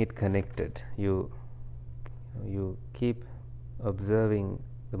keeping it connected, you keep observing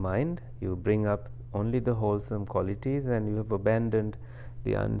the mind, you bring up only the wholesome qualities, and you have abandoned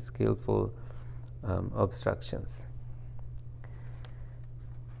the unskillful obstructions.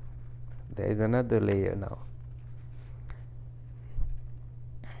 There is another layer now.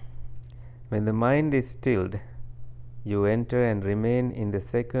 When the mind is stilled, you enter and remain in the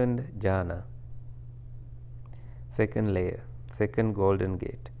second jhana, second layer, second golden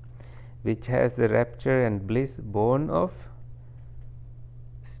gate, which has the rapture and bliss born of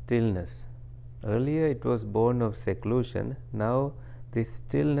stillness. Earlier it was born of seclusion. Now this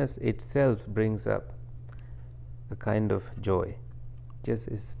stillness itself brings up a kind of joy, just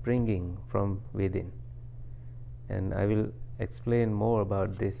is springing from within. And I will explain more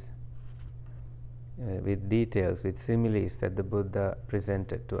about this with details, with similes that the Buddha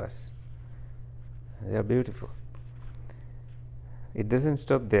presented to us. They are beautiful. It doesn't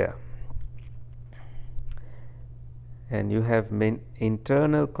stop there. And you have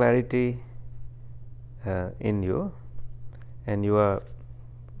internal clarity in you, and you are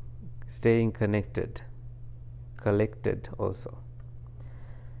staying connected, collected also.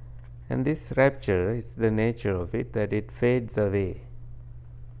 And this rapture is the nature of it, that it fades away.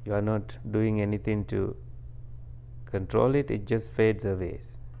 You are not doing anything to control it, it just fades away.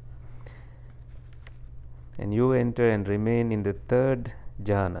 And you enter and remain in the third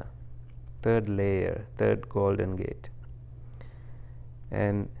jhana, third layer, third golden gate.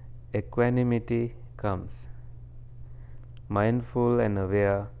 And equanimity comes. Mindful and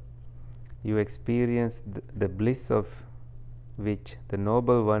aware, you experience the bliss of which the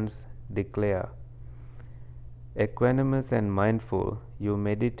noble ones declare. Equanimous and mindful, you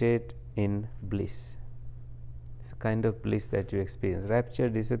meditate in bliss. It's a kind of bliss that you experience. Rapture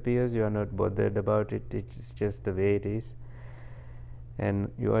disappears, you are not bothered about it, it's just the way it is.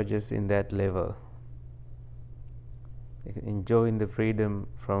 And you are just in that level, enjoying the freedom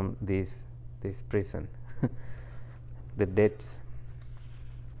from this prison, the debts.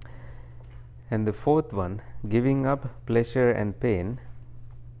 And the fourth one, giving up pleasure and pain,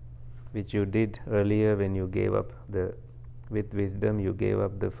 which you did earlier when you gave up with wisdom, you gave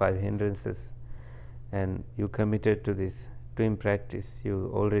up the 5 hindrances and you committed to this TWIM practice.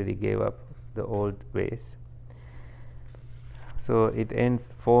 You already gave up the old ways. So it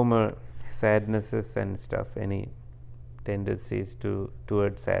ends former sadnesses and stuff, any tendencies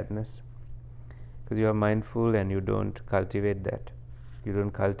towards sadness, because you are mindful and you don't cultivate that. You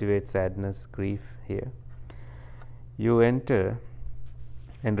don't cultivate sadness, grief here. You enter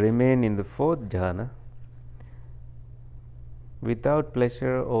and remain in the fourth jhana without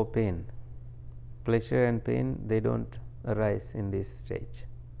pleasure or pain. Pleasure and pain, they don't arise in this stage.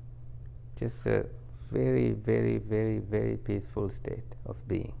 Just a very, very, very, very peaceful state of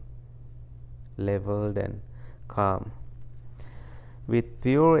being, leveled and calm, with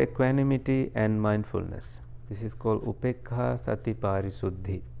pure equanimity and mindfulness. This is called upekha sati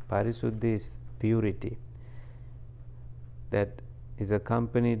parisuddhi. Parisuddhi is purity that is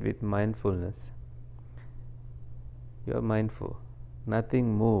accompanied with mindfulness. You are mindful,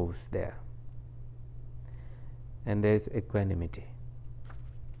 nothing moves there, and there is equanimity.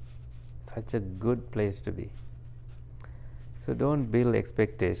 Such a good place to be. So don't build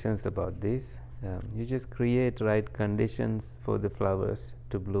expectations about this. You just create right conditions for the flowers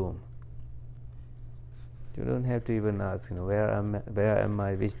to bloom. You don't have to even ask, where am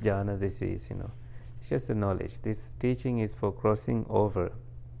I, which jhana this is, It's just a knowledge. This teaching is for crossing over,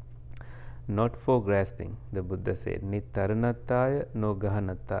 not for grasping. The Buddha said, Nittaranattaya no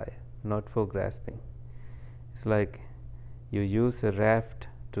gahanattaya, not for grasping. It's like you use a raft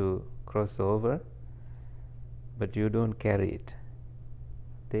to cross over, but you don't carry it.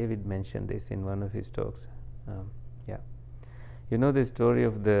 David mentioned this in one of his talks. You know the story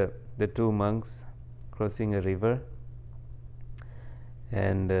of the 2 monks crossing a river,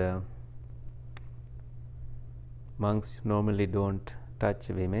 and monks normally don't touch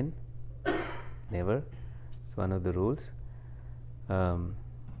women, never. It's one of the rules,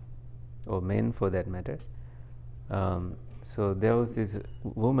 or men for that matter. So there was this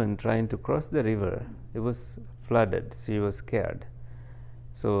woman trying to cross the river. It was flooded. She was scared.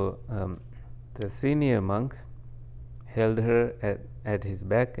 So the senior monk held her at his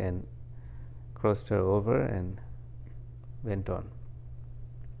back and crossed her over and went on.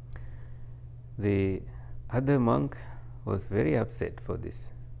 The other monk was very upset for this.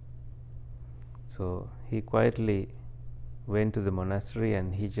 So he quietly went to the monastery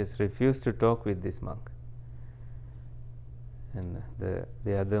and he just refused to talk with this monk. And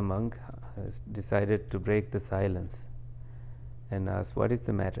the other monk decided to break the silence and asked, "What is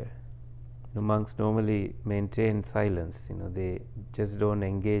the matter?" The monks normally maintain silence, they just don't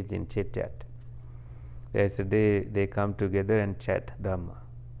engage in chit chat. There's a day they come together and chat Dhamma.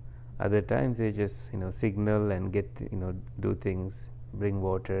 Other times they just signal and get do things, bring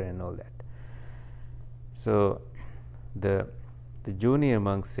water and all that. So the junior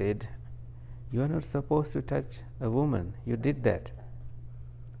monk said, "You are not supposed to touch a woman. You did that."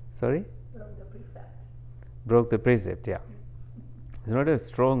 Sorry? Broke the precept. Broke the precept, yeah. It's not a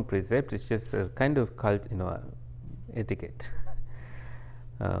strong precept, it's just a kind of etiquette.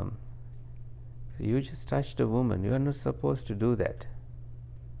 So you just touched a woman, you are not supposed to do that.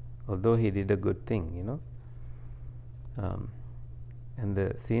 Although he did a good thing, and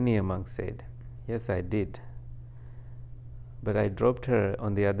the senior monk said, "Yes, I did. But I dropped her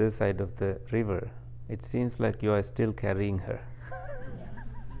on the other side of the river. It seems like you are still carrying her."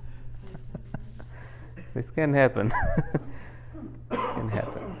 This can happen. This can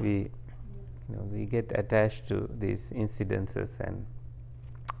happen. We get attached to these incidences and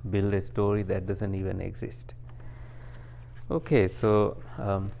build a story that doesn't even exist. Okay, so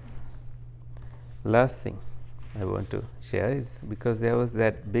last thing I want to share is because there was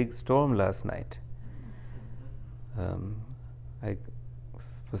that big storm last night.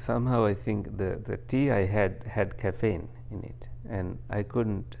 Somehow I think the tea I had caffeine in it, and I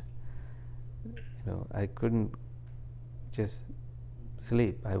couldn't just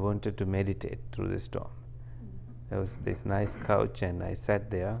sleep. I wanted to meditate through the storm. There was this nice couch and I sat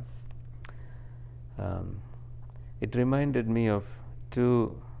there. It reminded me of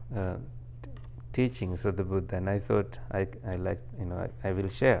two teachings of the Buddha, and I thought I will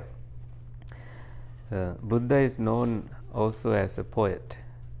share. Buddha is known also as a poet.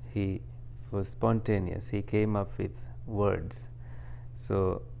 He was spontaneous. He came up with words.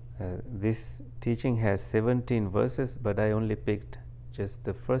 So this teaching has 17 verses, but I only picked just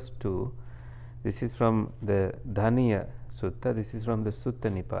the first two. This is from the Dhaniya Sutta. This is from the Sutta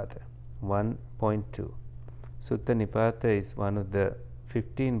Nipata 1.2. Sutta Nipata is one of the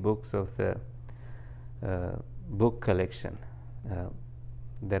 15 books of the book collection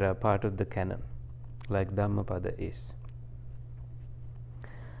that are part of the canon, like Dhammapada is.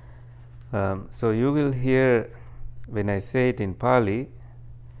 So you will hear, when I say it in Pali,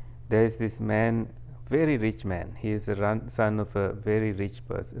 there is this man, very rich man. He is a son of a very rich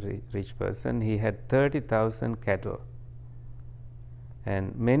person. He had 30,000 cattle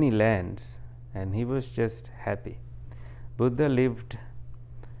and many lands, and he was just happy. Buddha lived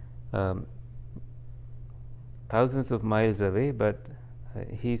thousands of miles away, but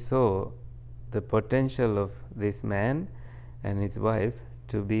he saw the potential of this man and his wife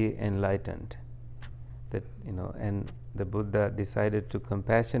to be enlightened. And the Buddha decided to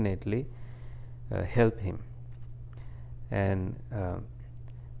compassionately help him. And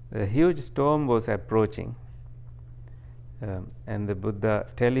a huge storm was approaching, and the Buddha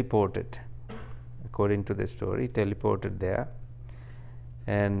teleported, according to the story, teleported there,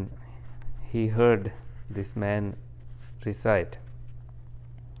 and he heard this man recite.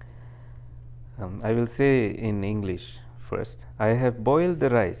 I will say in English first. "I have boiled the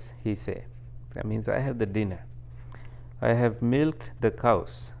rice," he said. That means I have the dinner. "I have milked the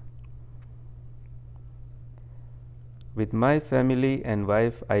cows. With my family and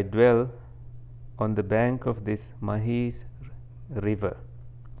wife, I dwell on the bank of this Mahis river.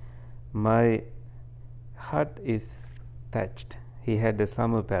 My hut is thatched." He had a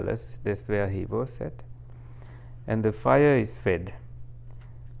summer palace, that's where he was at. "And the fire is fed.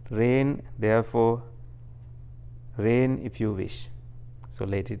 Rain, therefore, rain if you wish. So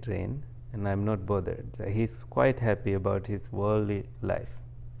let it rain, and I'm not bothered." So he's quite happy about his worldly life.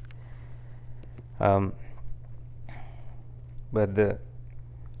 But the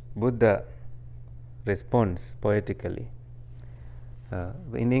Buddha responds poetically.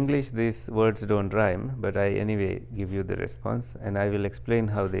 In English, these words don't rhyme, but I anyway give you the response, and I will explain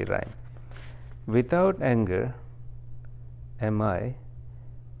how they rhyme. "Without anger am I,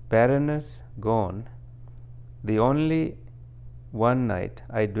 barrenness gone, the only one night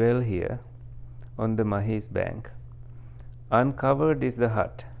I dwell here on the Mahis bank. Uncovered is the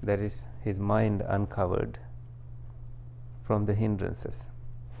hut," that is his mind uncovered from the hindrances.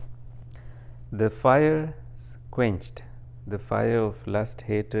 "The fire quenched, the fire of lust,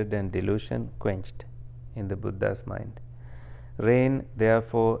 hatred and delusion quenched in the Buddha's mind. Reign,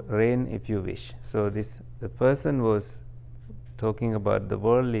 therefore, reign if you wish. So the person was talking about the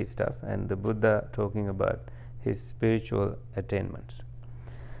worldly stuff and the Buddha talking about his spiritual attainments.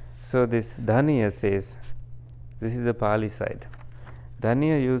 So this Dhaniya says, this is the Pali side.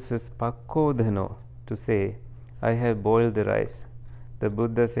 Dhaniya uses pakkodhano to say, I have boiled the rice. The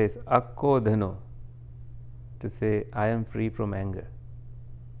Buddha says akkodhano to say, I am free from anger.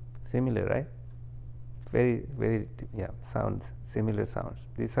 Similar, right? Very, very, sounds, similar sounds.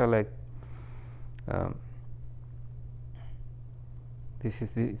 These are like,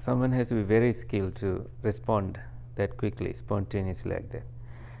 someone has to be very skilled to respond that quickly, spontaneously like that.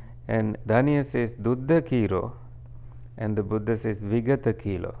 And Dhaniya says Duddha Kiro, and the Buddha says Vigata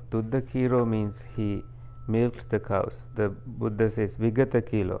Kilo. Duddha Kiro means he milked the cows. The Buddha says Vigata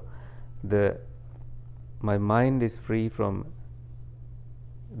Kilo. My mind is free from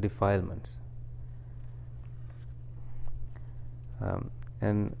defilements.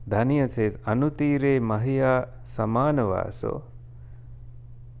 And Dhaniya says Anutire Mahya Samanavaso.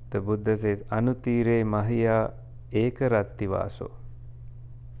 The Buddha says Anutire Mahya Ekarattivaso.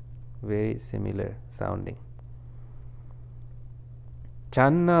 Very similar sounding.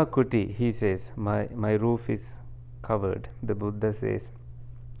 Channa Kuti, he says, my roof is covered. The Buddha says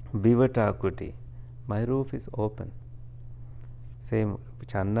Vivata Kuti, my roof is open. Same,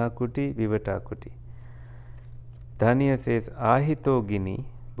 Channa Kuti, Vivata Kuti. Dhaniya says Ahito Gini,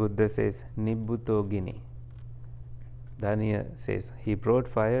 Buddha says Nibbuto Gini. Dhaniya says he brought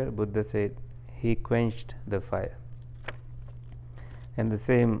fire, Buddha said he quenched the fire. And the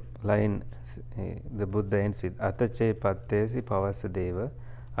same line the Buddha ends with Atache Pattesi Pavasadeva,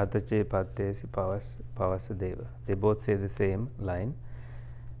 Atache Pattesi Pavasadeva. They both say the same line.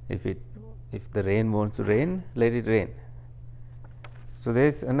 If the rain wants to rain, let it rain. So there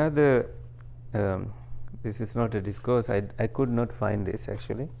is another, this is not a discourse, I could not find this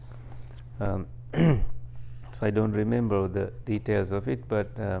actually. So I don't remember the details of it,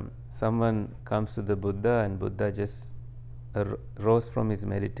 but someone comes to the Buddha and Buddha just rose from his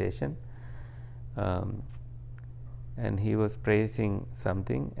meditation, and he was praising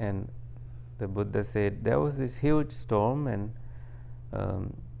something, and the Buddha said there was this huge storm and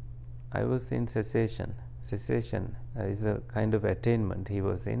I was in cessation. Cessation is a kind of attainment he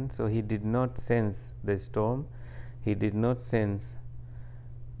was in, so he did not sense the storm. He did not sense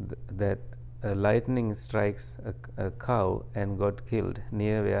that a lightning strikes a cow and got killed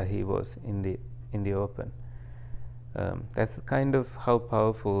near where he was in the open. That's kind of how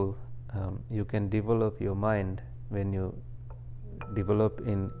powerful you can develop your mind when you develop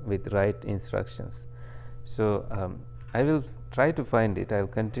with right instructions. So I will try to find it. I'll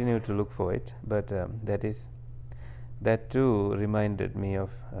continue to look for it, but that too reminded me of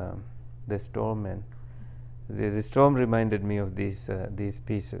the storm, and the storm reminded me of these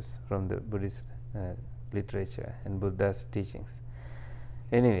pieces from the Buddhist literature and Buddha's teachings.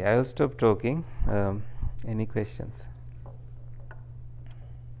 Anyway, I will stop talking. Any questions?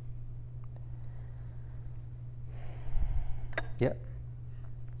 Yeah.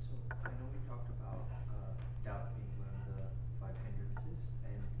 So I know we talked about doubt being one of the 5 hindrances,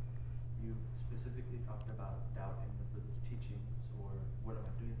 and you specifically talked about doubt in the Buddha's teachings, or what am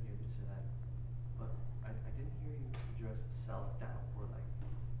I doing here, this or that. But I didn't hear you address self-doubt or like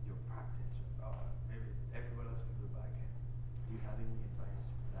your practice, or maybe everyone else can do it, but I can't. Do you have any advice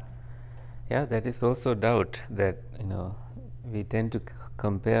for that? Yeah, that is also doubt, that we tend to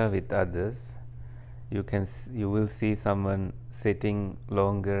compare with others. You will see someone sitting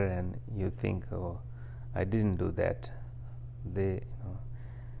longer and you think, oh, I didn't do that.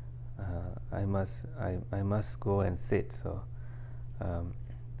 I must go and sit. So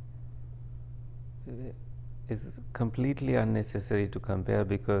it's completely unnecessary to compare,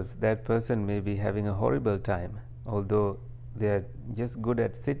 because that person may be having a horrible time, although they are just good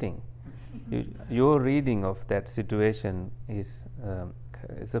at sitting. Your reading of that situation is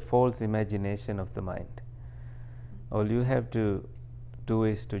a false imagination of the mind. All you have to do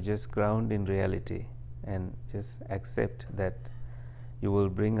is to just ground in reality and just accept that you will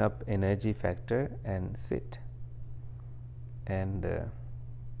bring up energy factor and sit. And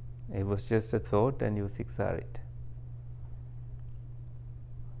it was just a thought and you siksar it.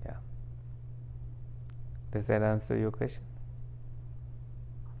 Yeah. Does that answer your question?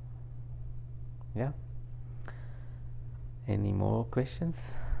 Yeah. Any more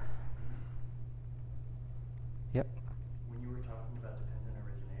questions? Yep. When you were talking about dependent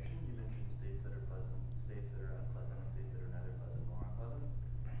origination, you mentioned states that are pleasant, states that are unpleasant, and states that are neither pleasant nor unpleasant.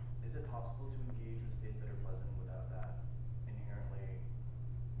 Is it possible to engage with states that are pleasant without that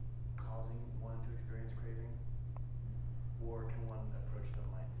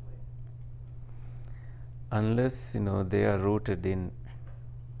unless they are rooted in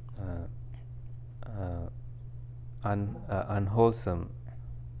unwholesome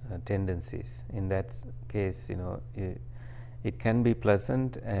tendencies. In that case, it can be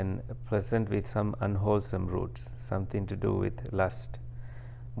pleasant, and pleasant with some unwholesome roots, something to do with lust,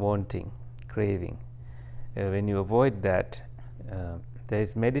 wanting, craving. When you avoid that, there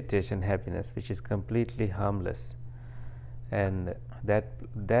is meditation happiness, which is completely harmless, and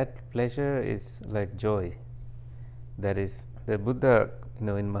that pleasure is like joy. That is, the Buddha,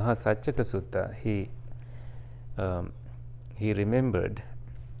 in Mahasacchaka Sutta, he remembered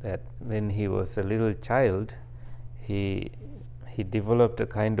that when he was a little child, he developed a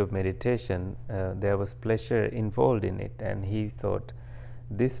kind of meditation. There was pleasure involved in it, and he thought,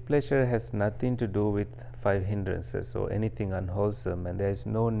 this pleasure has nothing to do with 5 hindrances or anything unwholesome, and there is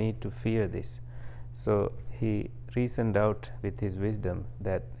no need to fear this. So he reasoned out with his wisdom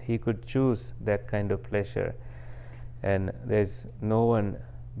that he could choose that kind of pleasure, and there is no one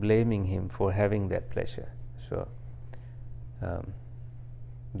blaming him for having that pleasure. So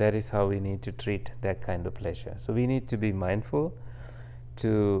that is how we need to treat that kind of pleasure. So we need to be mindful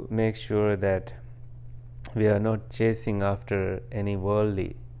to make sure that we are not chasing after any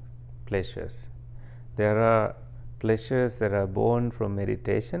worldly pleasures. There are pleasures that are born from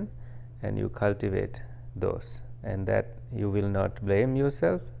meditation, and you cultivate those, and that you will not blame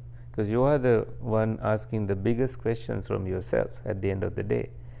yourself, because you are the one asking the biggest questions from yourself at the end of the day.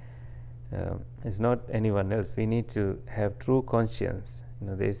 It's not anyone else. We need to have true conscience.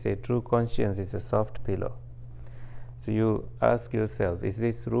 They say true conscience is a soft pillow. So you ask yourself, is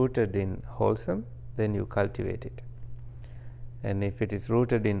this rooted in wholesome? Then you cultivate it. And if it is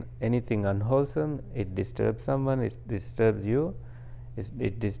rooted in anything unwholesome, it disturbs someone, it disturbs you,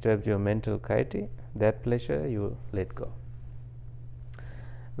 it disturbs your mental clarity, that pleasure you let go.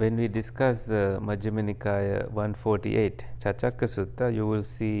 When we discuss Majjhima Nikaya 148, Chaccaka Sutta, you will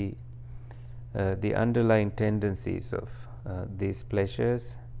see the underlying tendencies of these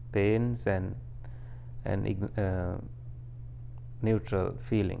pleasures, pains, and neutral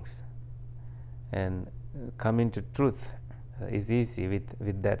feelings. And coming to truth is easy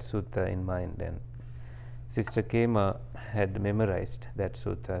with that sutta in mind. And Sister Kema had memorized that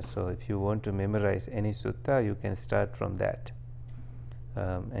sutta, so if you want to memorize any sutta, you can start from that.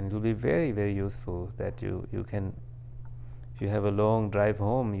 And it will be very, very useful that you can, if you have a long drive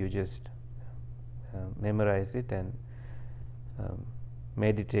home, you just memorize it and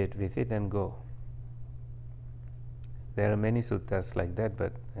meditate with it and go. There are many suttas like that,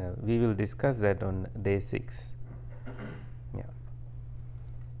 but we will discuss that on day 6. Yeah.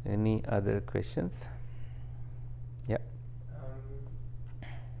 Any other questions? Yeah.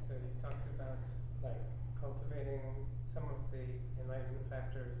 So you talked about cultivating some of the enlightenment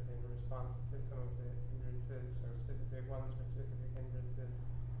factors in response to some of the hindrances, or specific ones for specific hindrances,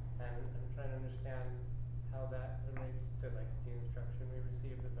 and I'm trying to understand how that relates to the instruction we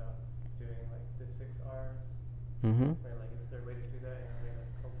received about doing the 6 R's. Mm-hmm. Where, is there a way to do that in a way that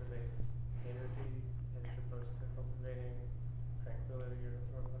cultivates energy as opposed to cultivating tranquility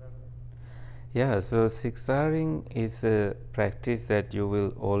or whatever? Yeah, so 6Ring is a practice that you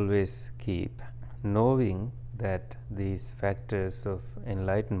will always keep, knowing that these factors of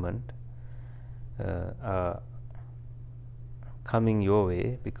enlightenment are coming your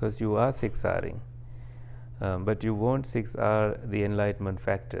way because you are 6Ring. But you won't 6R the enlightenment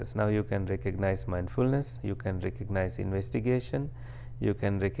factors. Now you can recognize mindfulness, you can recognize investigation, you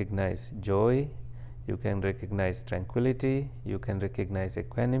can recognize joy, you can recognize tranquility, you can recognize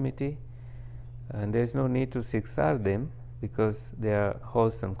equanimity, and there is no need to 6R them because they are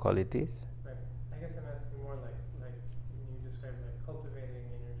wholesome qualities. Right. I guess I'm asking more like when you describe cultivating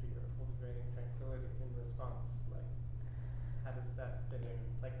energy or cultivating tranquility in response. How does that fit in?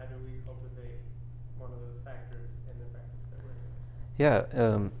 How do we cultivate one of those factors in the practice that we're doing?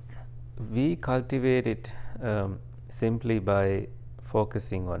 Yeah, we cultivate it simply by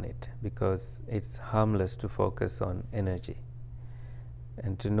focusing on it, because it's harmless to focus on energy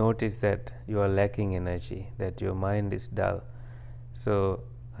and to notice that you are lacking energy, that your mind is dull. So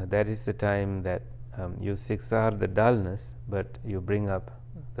that is the time that you 6R the dullness, but you bring up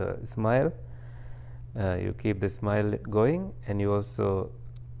the smile, you keep the smile going, and you also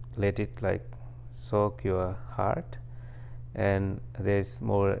let it soak your heart, and there's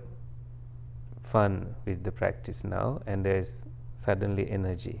more fun with the practice now, and there's suddenly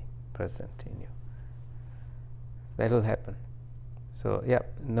energy present in you. That will happen. So yeah,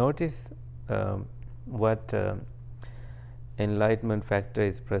 notice what enlightenment factor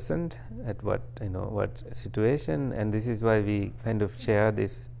is present at what what situation, and this is why we kind of share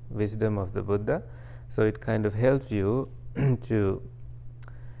this wisdom of the Buddha, So it kind of helps you to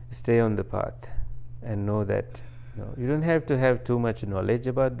stay on the path and know that you don't have to have too much knowledge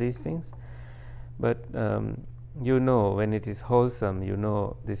about these things, but you know when it is wholesome, you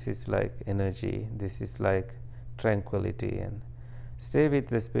know this is like energy, this is like tranquility, and stay with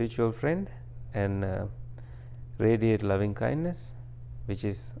the spiritual friend and radiate loving kindness, which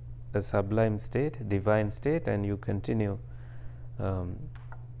is a sublime state, divine state, and you continue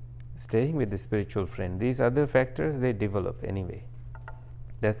staying with the spiritual friend. These other factors, they develop anyway.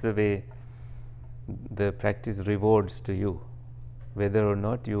 That's the way the practice rewards to you. Whether or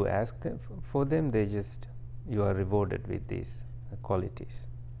not you ask them for them, you are rewarded with these qualities.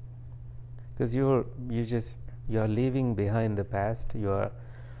 Because you are leaving behind the past, you are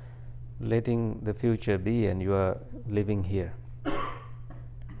letting the future be, and you are living here.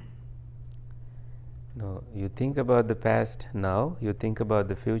 No, you think about the past now, you think about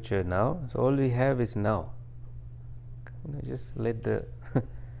the future now, so all we have is now. Just let the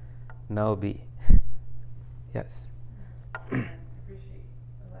now be. Yes. I appreciate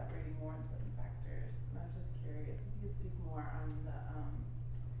elaborating more on certain factors. And I was just curious if you could speak more on the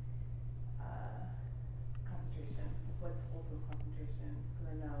concentration. What's wholesome concentration?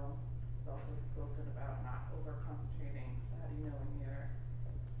 Because I know it's also spoken about not over concentrating. So how do you know when you're,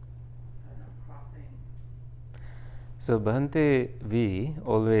 I don't know, crossing? So Bhante V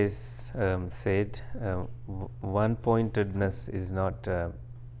always said one-pointedness is not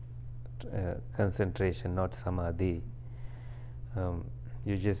concentration, not samadhi.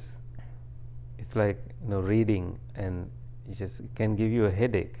 It's like reading, and it can give you a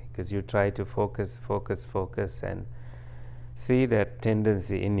headache because you try to focus and see that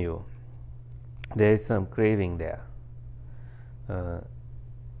tendency in you. There is some craving there.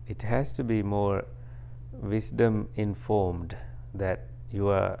 It has to be more wisdom informed, that you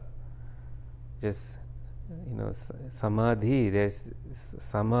are just samadhi.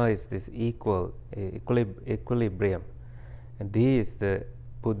 Sama is this equilibrium, and dhi is the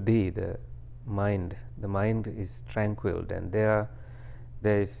buddhi, the mind. The mind is tranquil, and there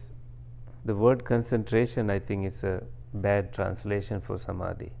is the word concentration. I think is a bad translation for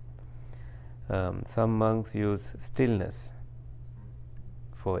samadhi. Some monks use stillness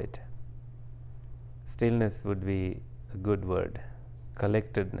for it. Stillness would be a good word.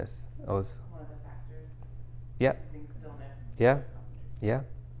 Collectedness also. One of the factors. Yeah. Using stillness. Yeah. Yeah.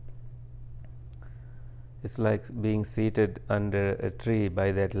 It's like being seated under a tree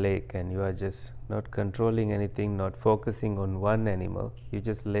by that lake, and you are just not controlling anything, not focusing on one animal. You're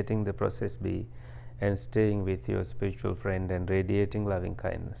just letting the process be and staying with your spiritual friend and radiating loving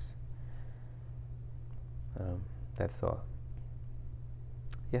kindness. That's all.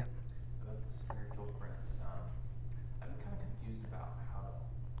 Yeah. About the spiritual friends, I've been kind of confused about how to,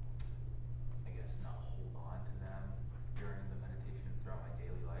 I guess, not hold on to them during the meditation throughout my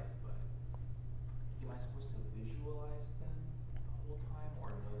daily life, but am I supposed to visualize them the whole time,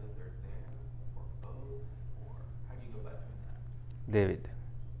 or know that they're there, or both, or how do you go about doing that? David.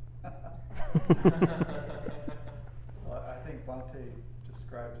 Well, I think Bhante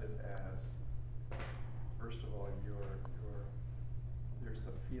describes it as, first of all, there's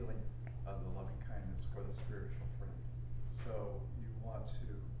the feeling of the loving kindness for the spiritual friend. So you want to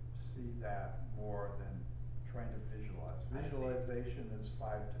see that more than trying to visualize. Visualization is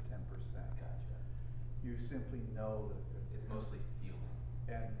 5 to 10%. Gotcha. You simply know that It's mostly feeling.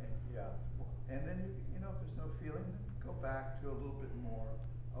 and yeah, and then if there's no feeling, then go back to a little bit more.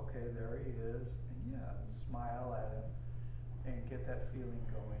 Okay, there he is, and smile at him, and get that feeling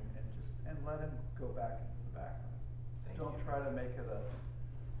going, and let him go back into the background. Don't try to make it a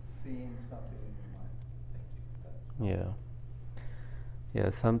scene, something in your mind. Thank you. Yeah.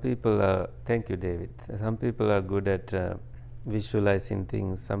 Some people are. Thank you, David. Some people are good at visualizing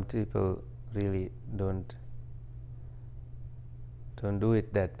things. Some people really don't do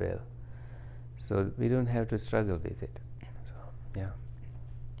it that well. So we don't have to struggle with it. So yeah.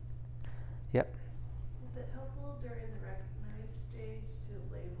 Is it helpful during the recognized stage to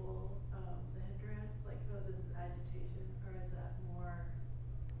label the hindrance, like, oh, this is agitation, or is that more?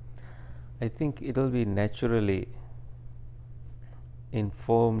 I think it'll be naturally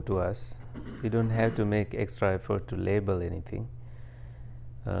informed to us. We don't have to make extra effort to label anything.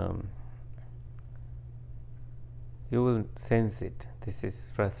 You will sense it. This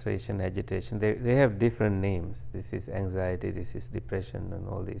is frustration, agitation. They have different names. This is anxiety, this is depression, and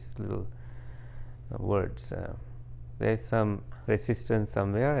all these little words. There's some resistance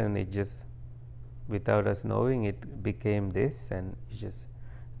somewhere, and it just, without us knowing, it became this, and you just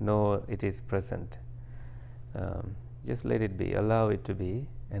know it is present. Just let it be, allow it to be,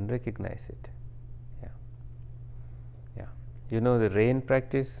 and recognize it. Yeah. the rain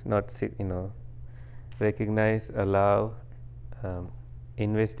practice, not recognize, allow,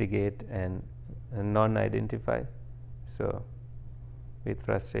 investigate, and non-identify. So with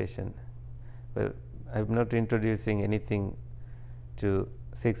frustration, well, I'm not introducing anything to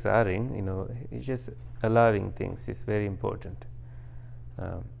 6Ring, it's just allowing things is very important.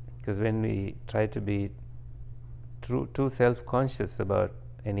 Because when we try to be too self-conscious about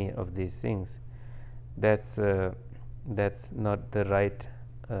any of these things, that's not the right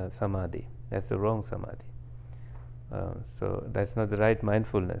samadhi. That's the wrong samadhi. So that's not the right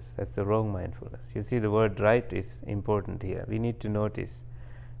mindfulness. That's the wrong mindfulness. You see, the word right is important here. We need to notice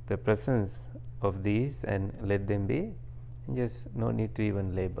the presence of these and let them be, and just no need to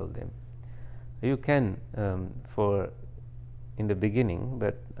even label them. You can in the beginning,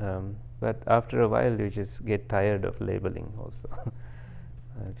 but after a while you just get tired of labeling also.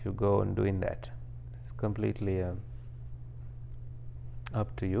 If you go on doing that, it's completely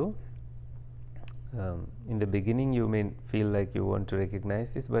up to you. In the beginning you may feel like you want to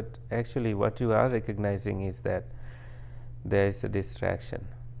recognize this, but actually what you are recognizing is that there is a distraction.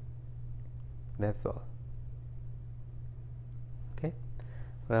 That's all. Okay?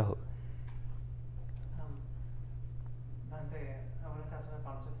 Rahul. Bhante, I want to touch on a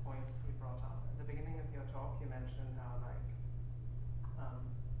bunch of points you brought up. At the beginning of your talk, you mentioned how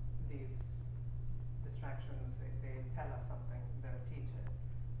these distractions, they tell us something, they're teachers.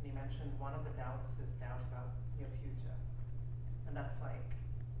 And you mentioned one of the doubts is doubt about your future. And that's 90%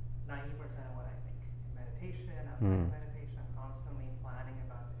 of what I think. In meditation, outside of meditation, I'm constantly planning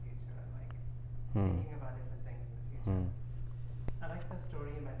about the future and thinking about different things in the future. I like the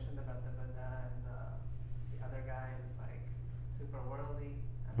story you mentioned about the Buddha and the other guy who's super worldly.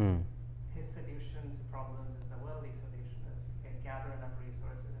 And his solution to problems is the worldly solution of gather enough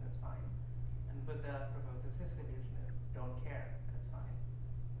resources and it's fine. And Buddha proposes his solution of don't care and it's fine,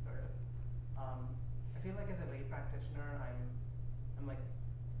 sort of. I feel like as a lay practitioner, I'm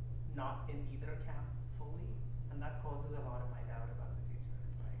not in either camp fully, and that causes a lot of my doubt about the future.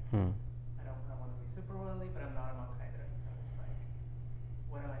 It's I want to be super worldly, but I'm not a monk either. So it's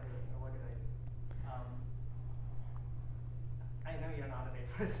what am I doing, or what do I do? I know you're not a lay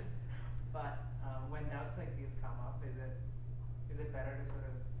person, but when doubts like these come up, is it better to sort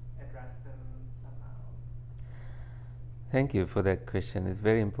of address them somehow? Thank you for that question. It's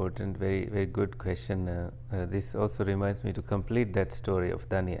very important, very, very good question. This also reminds me to complete that story of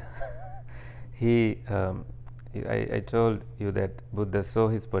Danya. I told you that Buddha saw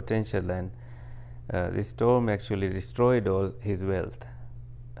his potential, and this storm actually destroyed all his wealth.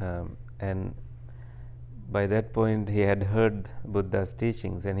 And by that point, he had heard Buddha's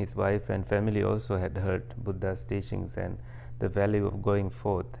teachings, and his wife and family also had heard Buddha's teachings and the value of going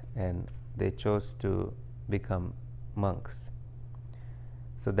forth, and they chose to become monks.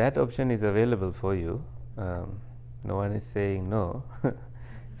 So that option is available for you. No one is saying no.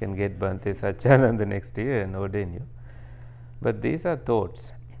 You can get Bhante Satyananda the next year and ordain you. But these are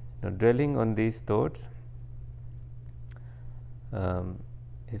thoughts. Dwelling on these thoughts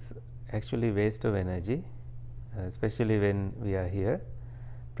is actually waste of energy, especially when we are here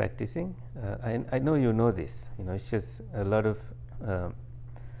practicing. I know you know this. It's just a lot of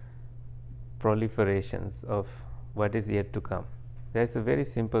proliferations of what is yet to come. There's a very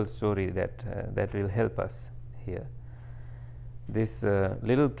simple story that will help us here. This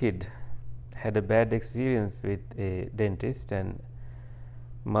little kid had a bad experience with a dentist, and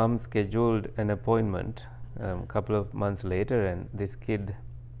mom scheduled an appointment a couple of months later, and this kid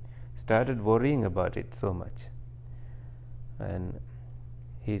started worrying about it so much. And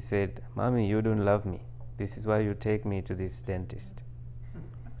he said, "Mommy, you don't love me. This is why you take me to this dentist."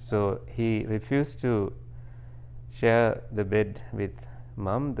 So he refused to share the bed with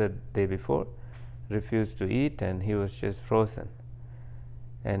mom the day before, refused to eat, and he was just frozen.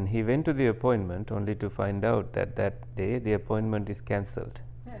 And he went to the appointment only to find out that that day the appointment is cancelled.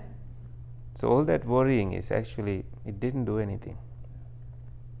 So all that worrying is actually, it didn't do anything.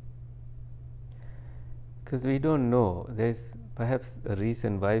 Because we don't know. There's perhaps a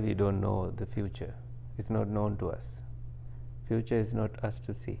reason why we don't know the future. It's not known to us. Future is not us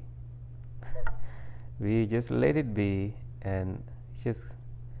to see. We just let it be and just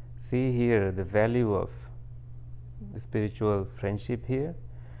see here the value of the spiritual friendship here,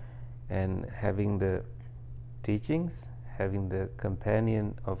 and having the teachings, having the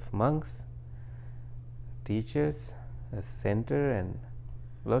companion of monks, teachers, a center, and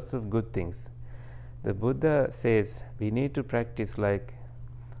lots of good things. The Buddha says we need to practice like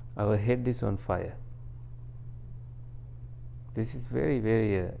our head is on fire. This is very,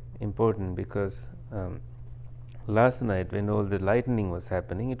 very important, because last night when all the lightning was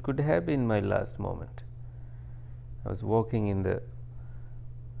happening, it could have been my last moment. I was walking in the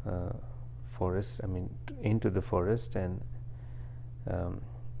forest, into the forest, and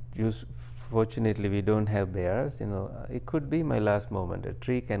fortunately we don't have bears. It could be my last moment. A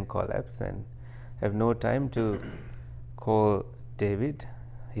tree can collapse and have no time to call David.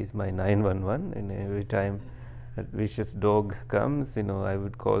 He's my 911, and every time a vicious dog comes, I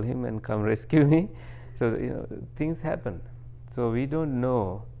would call him and come rescue me. So things happen. So we don't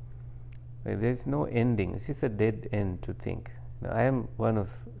know. There's no ending. This is a dead end to think. Now, I am one of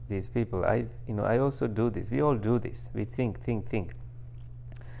these people. I also do this. We all do this. We think.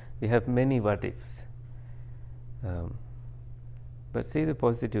 We have many what ifs. But see the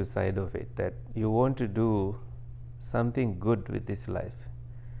positive side of it, that you want to do something good with this life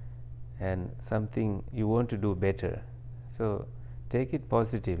and something you want to do better. So take it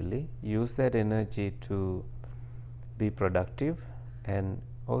positively, use that energy to be productive, and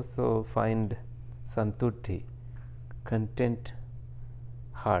also find santuti, content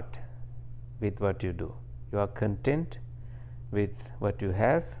heart with what you do. You are content with what you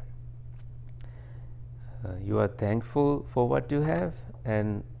have. You are thankful for what you have,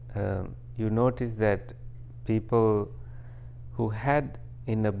 and you notice that people who had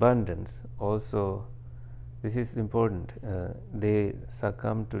in abundance also, this is important, they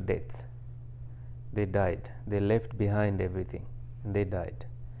succumbed to death. They died. They left behind everything and they died.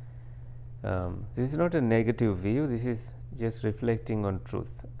 This is not a negative view, this is just reflecting on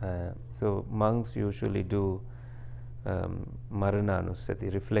truth. So monks usually do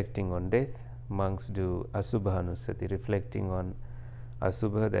Marananusati, reflecting on death. Monks do Asubhanusati, reflecting on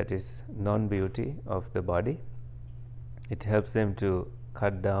Asubha, that is non-beauty of the body. It helps them to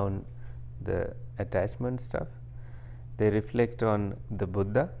cut down the attachment stuff. They reflect on the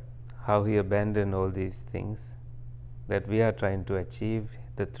Buddha, how he abandoned all these things that we are trying to achieve,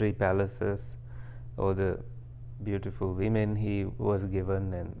 the 3 palaces, or the beautiful women he was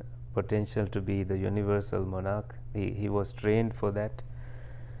given, and potential to be the universal monarch. He was trained for that.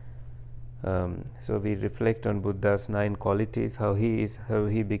 So we reflect on Buddha's 9 qualities, how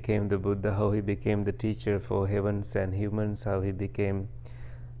he became the Buddha, how he became the teacher for heavens and humans, how he became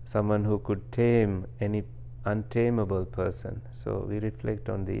someone who could tame any untamable person. So we reflect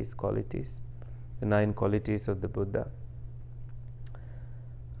on these qualities, the 9 qualities of the Buddha.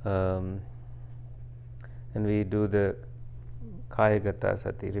 And we do the Kayagata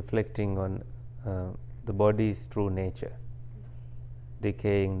Sati, reflecting on the body's true nature,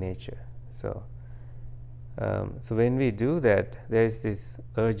 decaying nature. So when we do that, there is this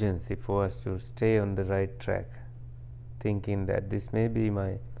urgency for us to stay on the right track, thinking that this may be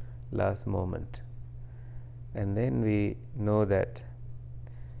my last moment. And then we know that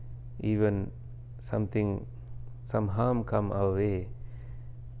even some harm come our way,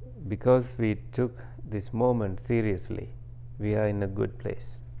 because we took this moment seriously, we are in a good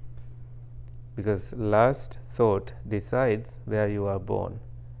place. Because last thought decides where you are born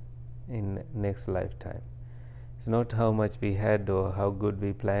in next lifetime. It's not how much we had or how good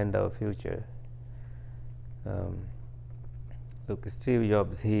we planned our future. Look, Steve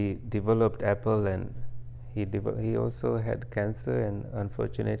Jobs, he developed Apple, and he also had cancer, and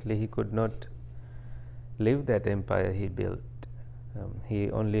unfortunately he could not live that empire he built.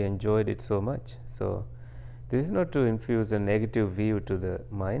 He only enjoyed it so much. So this is not to infuse a negative view to the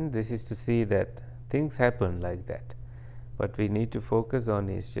mind. This is to see that things happen like that. What we need to focus on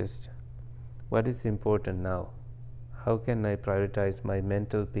is just what is important now. How can I prioritize my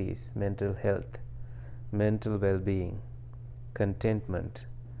mental peace, mental health, mental well-being, contentment,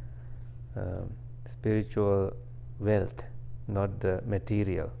 spiritual wealth, not the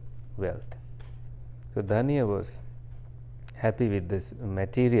material wealth. So Dhanya was happy with this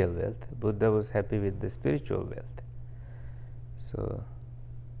material wealth, Buddha was happy with the spiritual wealth. So,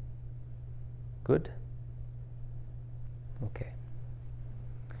 good? Okay.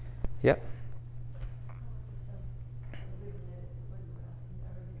 Yeah.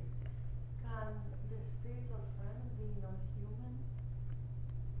 Can the spiritual friend be non-human?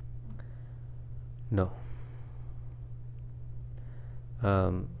 No.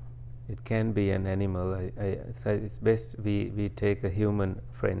 It can be an animal. So it's best we take a human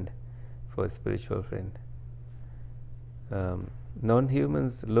friend for a spiritual friend.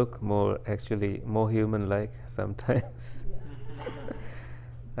 Non-humans look more human-like sometimes.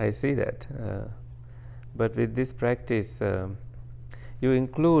 I see that. But with this practice, you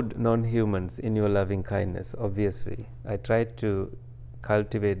include non-humans in your loving kindness, obviously. I tried to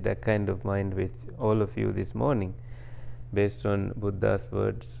cultivate that kind of mind with all of you this morning, based on Buddha's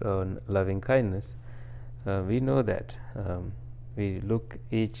words on loving kindness. we know that. We look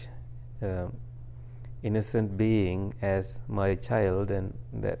each innocent being as my child and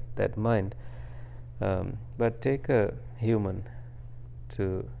that mind. But take a human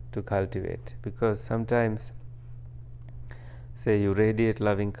to cultivate, because sometimes, say you radiate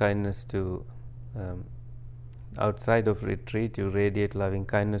loving kindness to outside of retreat, you radiate loving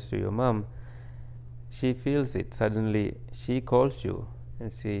kindness to your mom. She feels it. Suddenly she calls you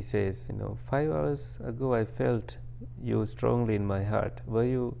and she says, 5 hours ago I felt you strongly in my heart. Were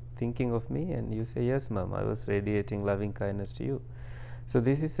you thinking of me? And you say, yes, mom, I was radiating loving kindness to you. So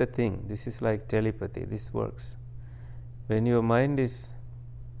this is the thing. This is like telepathy. This works. When your mind is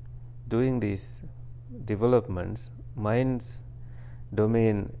doing these developments, mind's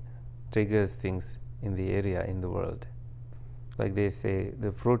domain triggers things in the area, in the world. Like they say,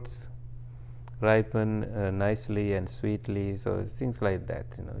 the fruits ripen nicely and sweetly, so things like that.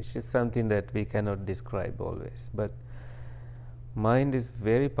 It's just something that we cannot describe always. But mind is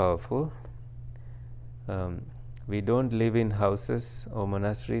very powerful. We don't live in houses or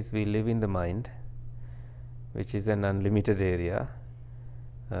monasteries. We live in the mind, which is an unlimited area.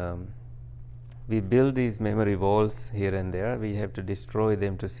 We build these memory walls here and there. We have to destroy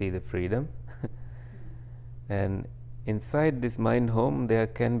them to see the freedom. And inside this mind home, there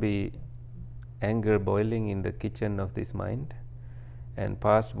can be anger boiling in the kitchen of this mind, and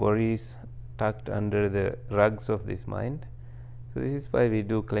past worries tucked under the rugs of this mind. So this is why we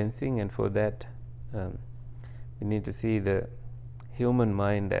do cleansing, and for that we need to see the human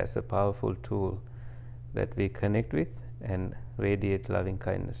mind as a powerful tool that we connect with and radiate loving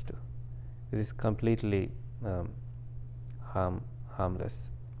kindness to. This is completely harmless.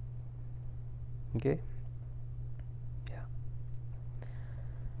 Okay?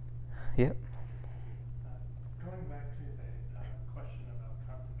 Yeah. Going back to the question about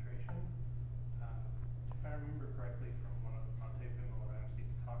concentration, if I remember correctly from one of Bhante Kusala's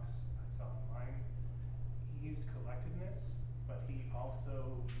talks I saw online, he used collectedness, but he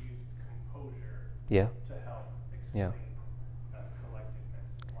also used composure to help explain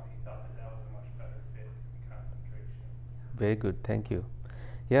collectedness, why he thought that was a much better fit than concentration. Very good, thank you.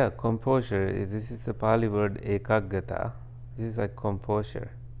 Yeah, composure, this is the Pali word ekaggata. This is like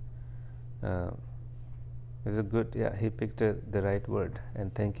composure. It's a good, he picked the right word,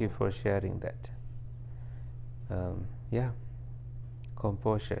 and thank you for sharing that.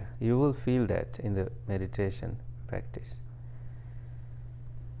 Composure. You will feel that in the meditation practice.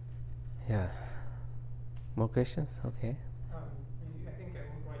 Yeah. More questions? Okay. I think at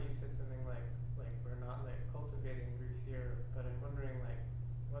one point you said something like we're not cultivating grief here, but I'm wondering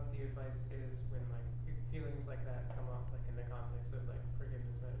what the advice is when feelings like that come up in the context of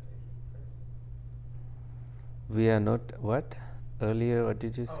forgiveness meditation, for instance. We are not what? Earlier, what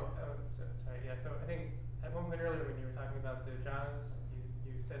did you say? Sorry. Yeah. So I think at one point earlier when you were talking about the jhanas,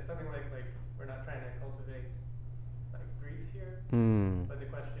 you said something like we're not trying to cultivate grief here. But the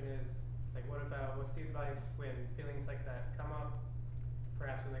question is what's the advice when feelings like that come up,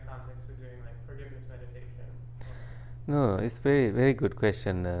 perhaps in the context of doing forgiveness meditation? No, it's very, very good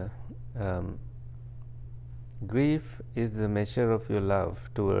question. Grief is the measure of your love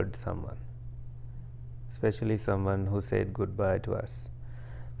towards someone, especially someone who said goodbye to us.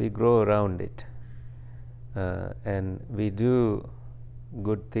 We grow around it, and we do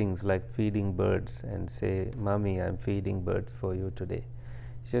good things like feeding birds and say, Mommy, I'm feeding birds for you today.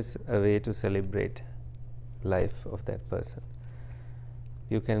 It's just a way to celebrate life of that person.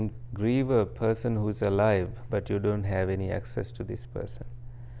 You can grieve a person who's alive, but you don't have any access to this person.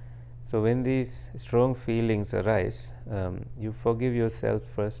 So when these strong feelings arise, you forgive yourself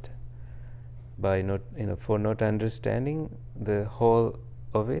first by for not understanding the whole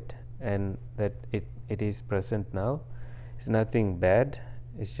of it, and that it is present now. It's nothing bad.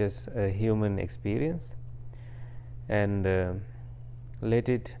 It's just a human experience, and let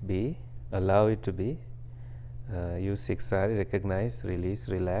it be. Allow it to be. Use Siksari, recognize, release,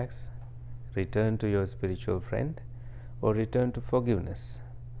 relax, return to your spiritual friend, or return to forgiveness.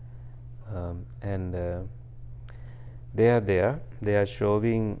 And they are there. They are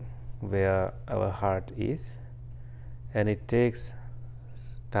showing where our heart is, and it takes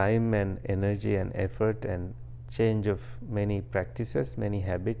time and energy and effort and change of many practices, many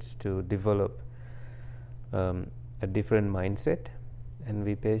habits to develop a different mindset, and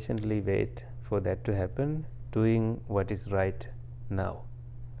we patiently wait for that to happen, doing what is right now,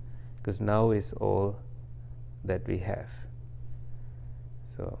 because now is all that we have.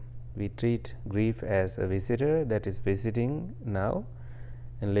 So we treat grief as a visitor that is visiting now,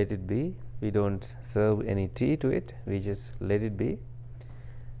 and let it be. We don't serve any tea to it. We just let it be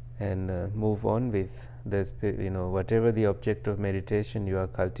and move on with whatever the object of meditation you are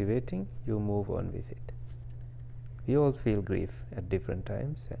cultivating, you move on with it. We all feel grief at different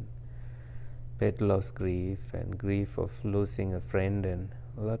times, and pet loss grief and grief of losing a friend and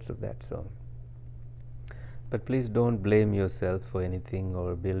lots of that. So, but please don't blame yourself for anything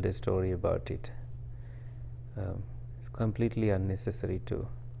or build a story about it. It's completely unnecessary to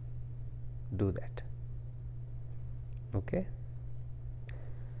do that. Okay?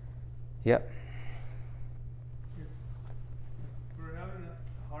 Yeah. We're having a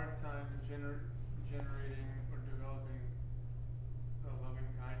hard time generating or developing a loving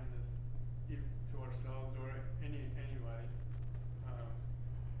kindness to ourselves or anybody.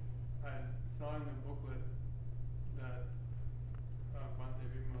 I saw in the booklet that Bhante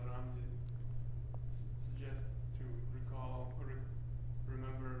Kusala suggests to recall or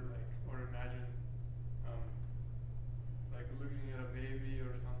remember, or imagine, looking at a baby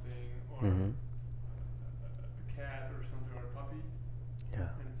or something, or a cat or something, or a puppy.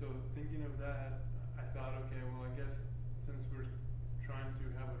 Yeah. And so thinking of that, I thought, okay, well, I guess since we're trying to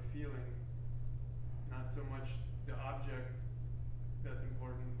have a feeling, not so much the object that's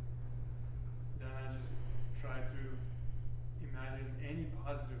important, then I just try to imagine any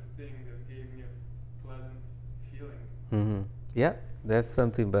positive thing that gave me a pleasant feeling. Yeah, that's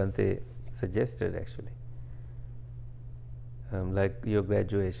something Bhante suggested actually. Like your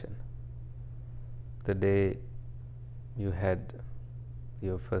graduation, the day you had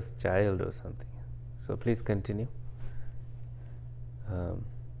your first child or something. So please continue.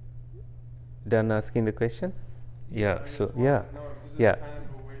 Done asking the question? Yeah. I So just yeah, wanted to know if this yeah. is kind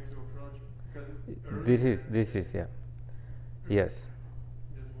of a way to approach, because This is yeah. Yes.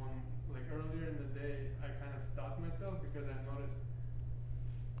 Just one, earlier in the day, I kind of stopped myself because I noticed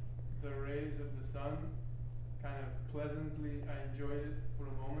the rays of the sun kind of pleasantly, I enjoyed it for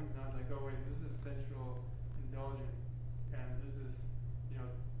a moment, and I was like, oh wait, this is sensual indulgent, and this is,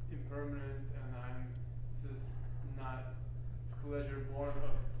 impermanent, and this is not pleasure born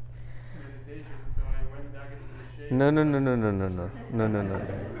of meditation, so I went back into the shade. No.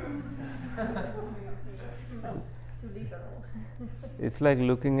 Too literal. It's like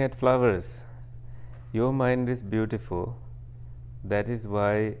looking at flowers. Your mind is beautiful. That is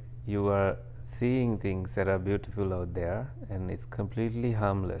why you are seeing things that are beautiful out there, and it's completely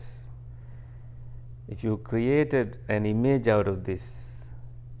harmless. If you created an image out of this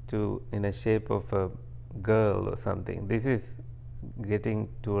in a shape of a girl or something, this is getting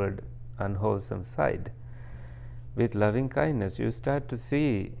toward unwholesome side. With loving kindness, you start to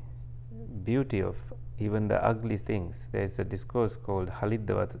see beauty of even the ugly things. There is a discourse called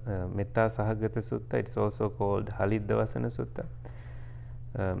Metta Sahagata Sutta. It's also called Haliddavasana Sutta.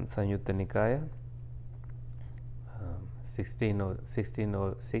 Sanyutta Nikaya,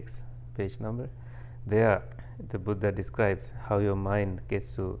 1606 page number. There the Buddha describes how your mind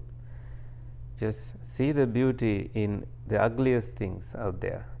gets to just see the beauty in the ugliest things out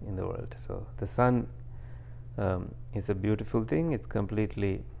there in the world. So the sun is a beautiful thing. It's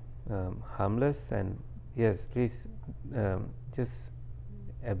completely harmless, and yes, please just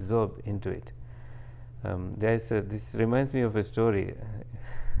absorb into it. This reminds me of a story.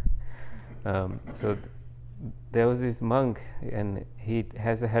 There was this monk, and he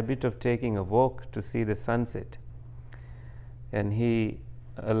has a habit of taking a walk to see the sunset, and he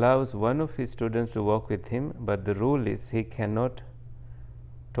allows one of his students to walk with him, but the rule is he cannot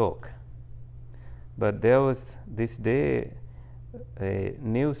talk. But there was this day a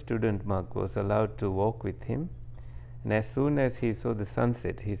new student monk was allowed to walk with him, and as soon as he saw the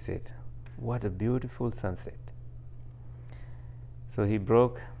sunset, he said, "What a beautiful sunset." So he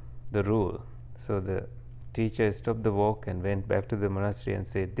broke the rule. So the teacher stopped the walk and went back to the monastery and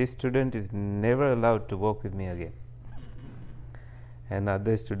said, "This student is never allowed to walk with me again." And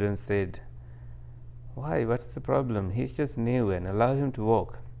other students said, "Why? What's the problem? He's just new, and allow him to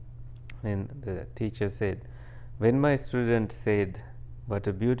walk." And the teacher said, "When my student said, 'What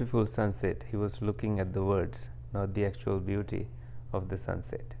a beautiful sunset,' he was looking at the words, not the actual beauty of the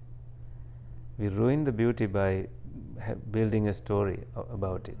sunset." We ruin the beauty by building a story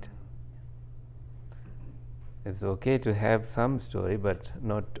about it. It's okay to have some story, but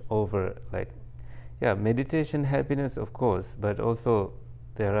not over meditation, happiness, of course, but also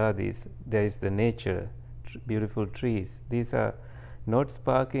there is the nature, beautiful trees. These are not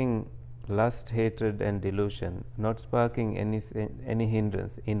sparking lust, hatred, and delusion, not sparking any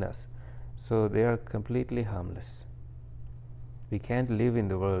hindrance in us. So they are completely harmless. We can't live in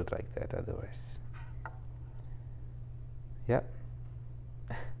the world like that otherwise. Yeah.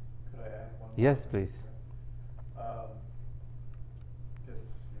 Could I add one more Yes, thing? please.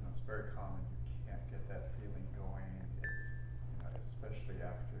 It's very common. You can't get that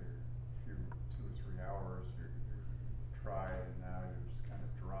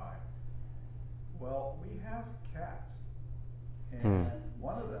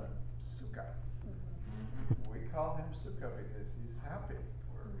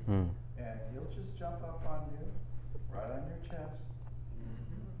Mm. And he'll just jump up on you, right on your chest,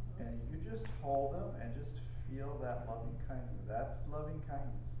 and you just hold him and just feel that loving kindness. That's loving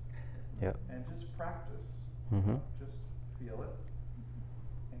kindness. Yeah. And just practice. Mm-hmm. Just feel it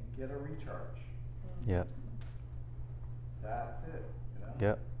and get a recharge. Yeah. That's it. You know?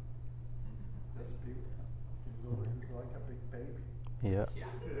 Yeah. Just be with him. He's like a big baby. Yeah. Yeah.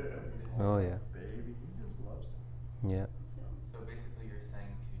 Oh yeah. Baby, he just loves it. Yeah. So basically you're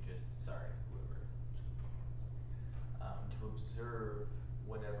saying to just, sorry, whoever, to observe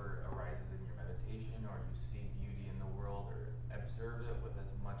whatever arises in your meditation, or you see beauty in the world, or observe it with as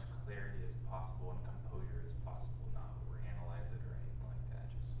much clarity as possible and composure as possible, not overanalyze it or anything like that.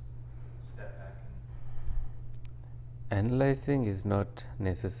 Just step back and Analyzing is not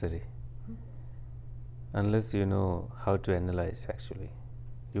necessary unless you know how to analyze actually.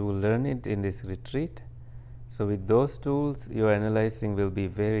 You will learn it in this retreat. So with those tools, your analyzing will be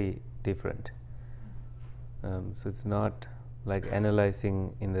very different. So it's not like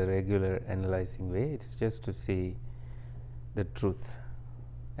analyzing in the regular analyzing way. It's just to see the truth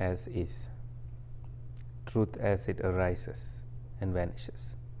as is, truth as it arises and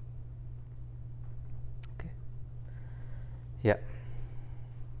vanishes. Okay. Yeah.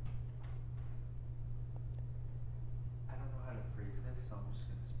 I don't know how to phrase this, so I'm just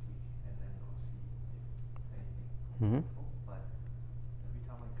going to speak and then I'll see if anything Mhm. helpful. But every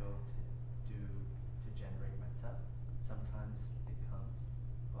time I go to generate metta, sometimes it comes,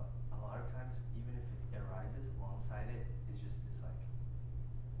 but a lot of times, even if it arises alongside it, is just this like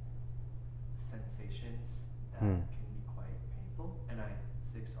sensations that Mm. can be quite painful, and I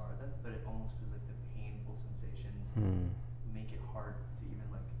 6R them, but it almost feels like the painful sensations Mm. make it hard to even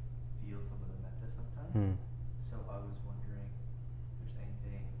like feel some of the metta sometimes. Mm. So I was wondering if there's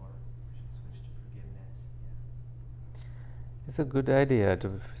anything, or we should switch to forgiveness. Yeah. It's a good idea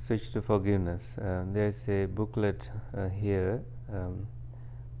to switch to forgiveness. There's a booklet here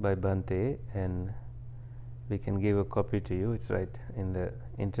by Bhante, and we can give a copy to you. It's right in the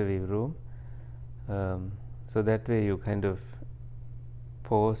interview room. So that way you kind of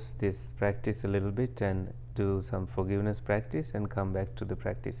pause this practice a little bit and do some forgiveness practice and come back to the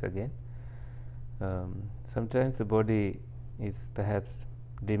practice again. Sometimes the body is perhaps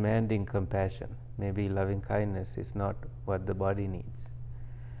demanding compassion. Maybe loving kindness is not what the body needs.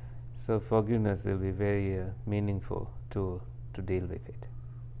 So forgiveness will be very meaningful tool to deal with it.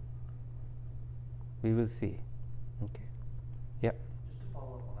 We will see. Okay. Yeah. Just to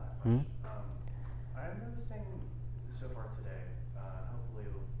follow up on that Hmm? question, I'm noticing so far today, hopefully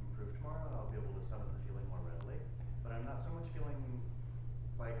it'll improve tomorrow and I'll be able to summon the feeling more readily, but I'm not so much feeling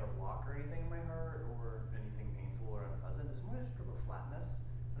like a block or anything in my heart or anything painful or unpleasant. It's more just sort of a flatness,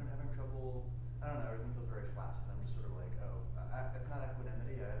 and I'm having trouble, I don't know, everything feels very flat, and I'm just sort of like, oh, it's not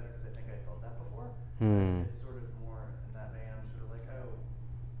equanimity either, because I think I felt that before. Hmm. It's sort of more in that vein, I'm sort of like, oh,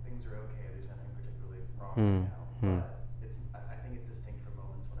 things are okay, there's nothing particularly wrong Hmm. right now. Hmm. But I think it's distinct from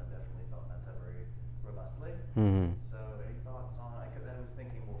moments when I've definitely felt metta very robustly. Hmm. So any thoughts on, I was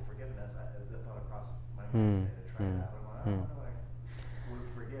thinking, well, forgiveness, the thought across my Hmm. mind today to try Hmm. that, but I'm like, Hmm. I don't know what I would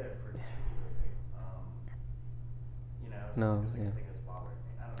forgive particularly. You know, it's No, just like yeah. a thing that's bothering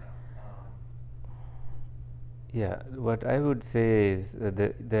me. I don't know. Yeah, what I would say is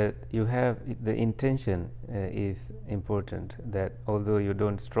that you have the intention is important. That although you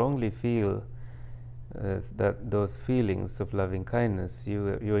don't strongly feel that those feelings of loving kindness,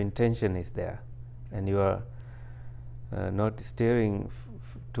 your intention is there, and you are not steering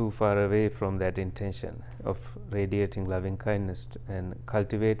too far away from that intention of radiating loving kindness and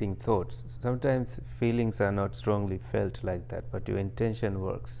cultivating thoughts. Sometimes feelings are not strongly felt like that, but your intention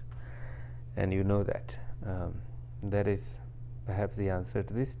works, and you know that. That is perhaps the answer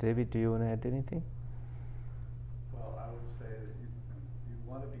to this. David, do you want to add anything? Well, I would say that you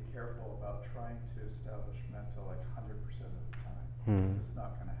want to be careful about trying to establish metta like 100% of the time. Hmm. Because it's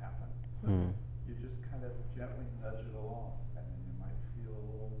not going to happen. Hmm. You just kind of gently nudge it along, and then you might feel a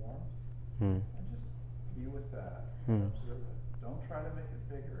little warmth, Hmm. and just be with that. Hmm. Observe it. Don't try to make it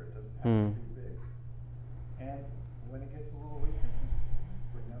bigger. It doesn't have Hmm. to be big. And when it gets a little weaker, just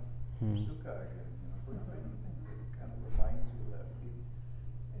bring up Sukha again. Bring up anything that kind of reminds you of that feeling,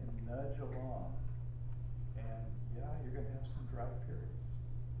 and nudge along. And yeah, you're going to have some dry periods.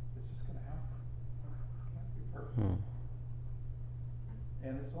 It's just going to happen. It can't be perfect. Hmm.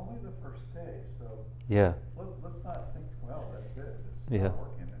 And it's only the first day, so Yeah. let's not think, well, that's it. It's Yeah. not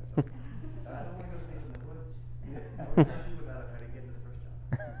working. I don't want to go stay in the woods. Yeah. I was happy with that if I didn't get into the first job.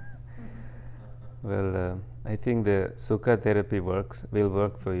 Well, I think the Sukha therapy will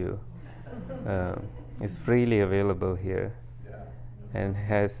work for you. It's freely available here. Yeah. and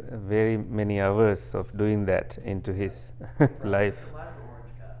has very many hours of doing that into his life. Black or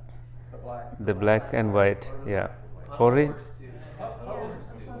orange cat? The black and white, yeah. Puddles Orange, works too. Puddles Puddles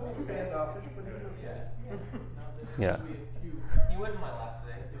is a little standoffish, but he's okay. yeah, He went in my lap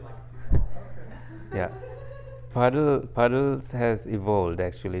today. He like it too. Okay. yeah. Puddles has evolved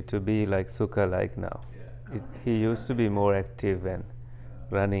actually to be like Sukha like now. He used to be more active and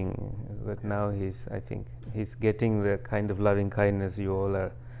running, but now I think he's getting the kind of loving kindness you all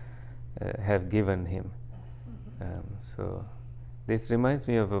are have given him. So this reminds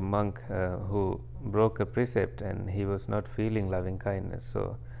me of a monk who broke a precept and he was not feeling loving kindness,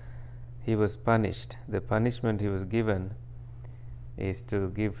 so he was punished. The punishment he was given is to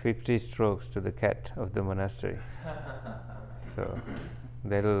give 50 strokes to the cat of the monastery. So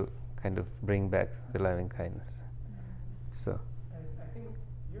that'll kind of bring back the loving kindness. So I think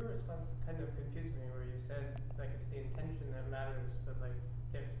your response kind of confused me, where you said like it's the intention that matters, but like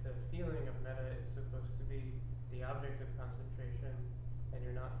if the feeling of metta is supposed to be the object of concentration, and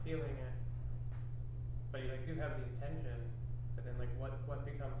you're not feeling it, but you like do have the intention, but then like what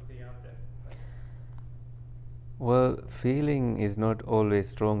becomes the object? Like, well, feeling is not always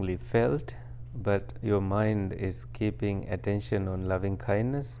strongly felt, but your mind is keeping attention on loving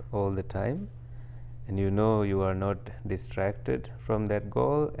kindness all the time, and you know you are not distracted from that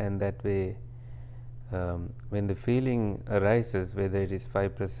goal, and that way when the feeling arises, whether it is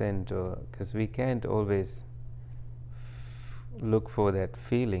 5% or, because we can't always look for that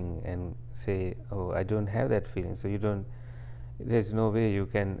feeling and say, oh, I don't have that feeling, so you don't, there's no way you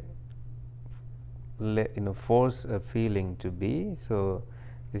can force a feeling to be. So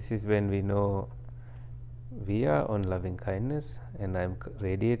this is when we know we are on loving kindness, and I'm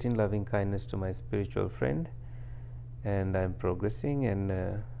radiating loving kindness to my spiritual friend, and I'm progressing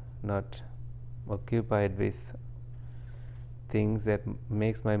and not occupied with things that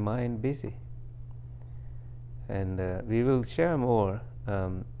makes my mind busy. And we will share more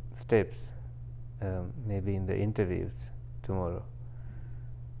steps maybe in the interviews tomorrow,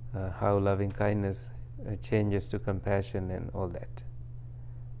 how loving kindness changes to compassion and all that.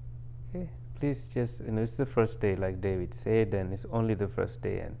 Okay, please just, it's the first day like David said, and it's only the first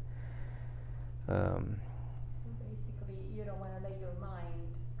day, and So basically, you don't want to let your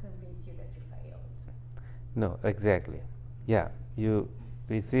mind convince you that you failed. no, exactly, yeah,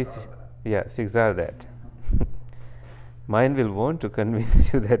 Sigsar that. Mind will want to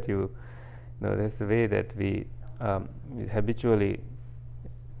convince you that that's the way that we habitually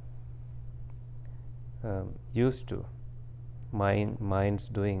used to mind's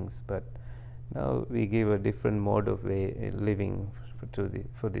doings, but now we give a different mode of way living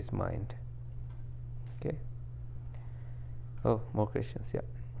for this mind. Okay. Oh, more questions? Yeah.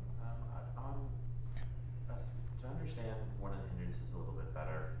 To understand one of the hindrances a little bit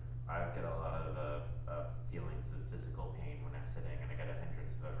better, I get a lot of feelings of physical pain when I'm sitting, and I get a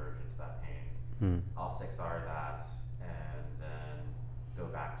hindrance of aversion to that pain. I'll 6R that, and then go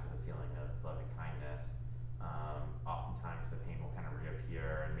back to the feeling of loving kindness. Oftentimes the pain will kind of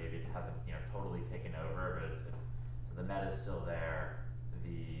reappear, and maybe it hasn't totally taken over, but it's so the metta is still there.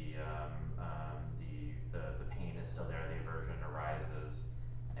 The pain is still there. The aversion arises,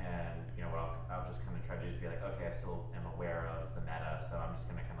 and what I'll just kind of try to do is be like, okay, I still am aware of the metta, so I'm just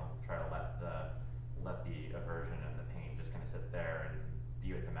going to kind of try to let the aversion and the pain just kind of sit there and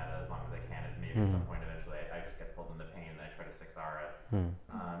be with the metta as long as I can. And maybe at some point eventually I just get pulled into pain, and then I try to 6R it.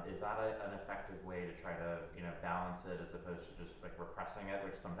 Is that an effective way to try to balance it, as opposed to just like repressing it,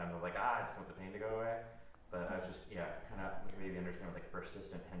 which sometimes I'm like, I just want the pain to go away. But I was just kind of maybe understand with like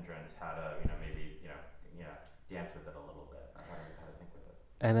persistent hindrance how to maybe dance with it a little bit, or how to think with it.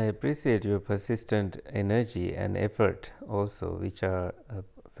 And I appreciate your persistent energy and effort also, which are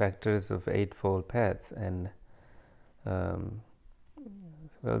factors of Eightfold Path. And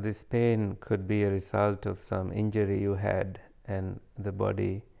well, this pain could be a result of some injury you had, and the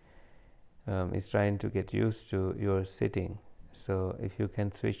body is trying to get used to your sitting. So if you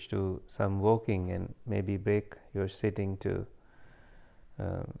can switch to some walking and maybe break your sitting to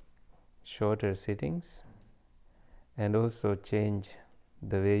shorter sittings, and also change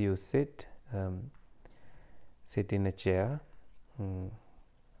the way you sit, sit in a chair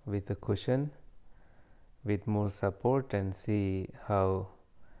with a cushion, with more support, and see how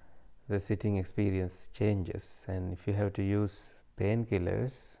the sitting experience changes. And if you have to use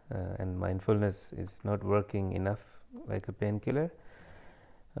painkillers and mindfulness is not working enough like a painkiller,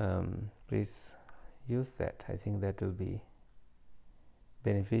 please use that. I think that will be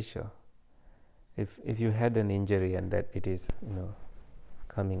beneficial. If you had an injury and that it is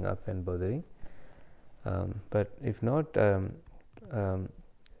coming up and bothering, but if not,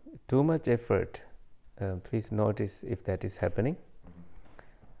 too much effort, please notice if that is happening.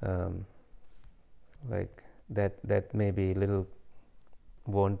 Like that may be a little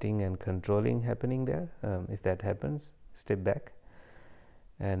wanting and controlling happening there. If that happens, step back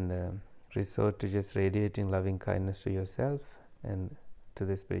and resort to just radiating loving kindness to yourself and to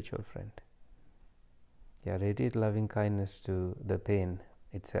the spiritual friend. Yeah, radiate loving kindness to the pain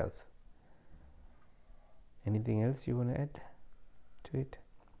itself. Anything else you want to add to it?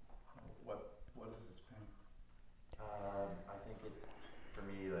 What is this pain? I think it's, for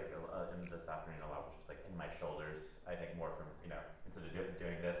me, like in this afternoon, a lot was just like in my shoulders. I think more from, instead of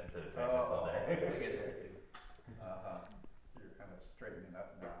doing this, instead of doing this all day. I get there too. So you're kind of straightening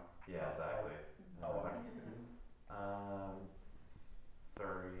up now. Yeah, exactly. How long have you sitting?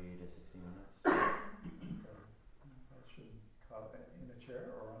 30 to 60 minutes. That should cause in a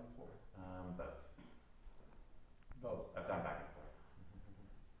chair or on the floor? Both. Both. I've gone back and forth.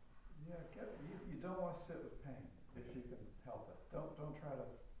 Yeah, you don't want to sit with pain if you can help it. Don't try to,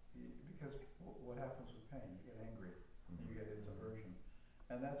 because what happens with pain? You get angry, you get its aversion,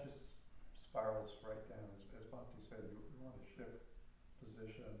 and that just spirals right down. As Bhante said, you want to shift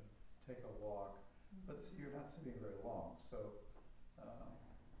position, take a walk, but see, you're not sitting very long, so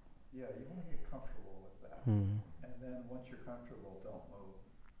yeah, you want to get comfortable with that, and then once you're comfortable, don't move,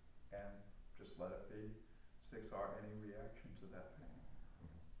 and just let it be. 6 hours, any reaction to that pain.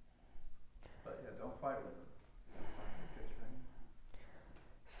 But yeah, don't fight with it. That's not going to get you anywhere.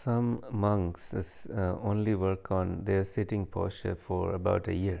 Some monks only work on their sitting posture for about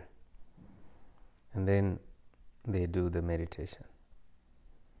a year, and then they do the meditation.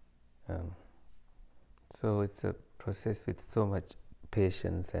 So it's a process with so much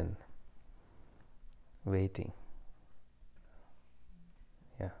patience and waiting.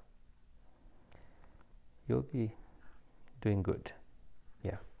 Yeah. You'll be doing good.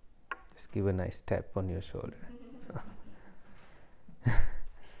 Yeah. Just give a nice tap on your shoulder. So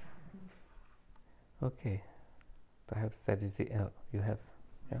okay. Perhaps that is the you have.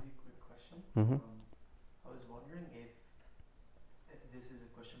 Yeah. Maybe a quick question. I was wondering if this is a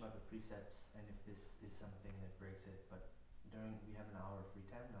question about the precepts and if this is something that breaks it, but we have an hour of free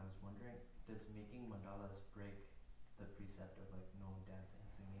time, and I was wondering, does making mandalas break the precept of like no dancing,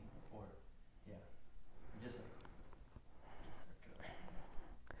 singing, or just circular?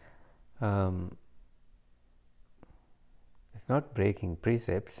 It's not breaking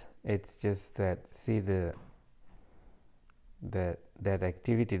precepts. It's just that, see, that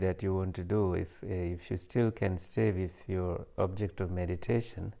activity that you want to do, if you still can stay with your object of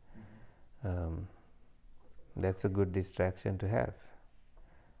meditation, that's a good distraction to have.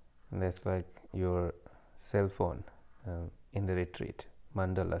 And that's like your cell phone in the retreat,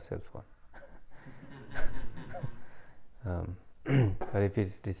 mandala cell phone. But if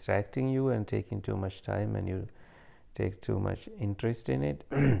it's distracting you and taking too much time and you take too much interest in it,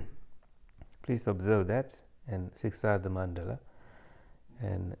 please observe that and siksa the mandala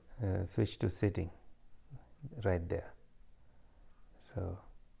and switch to sitting right there. So,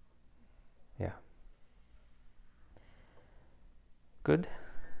 yeah. Good?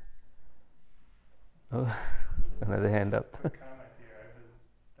 Oh, another hand up. Quick comment here.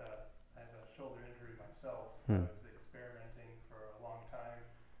 I have a shoulder injury myself. I was experimenting for a long time,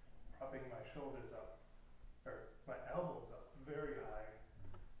 upping my shoulders up, or my elbows up very high. So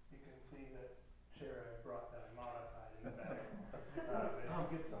you can see that chair I brought that I modified in the back. If you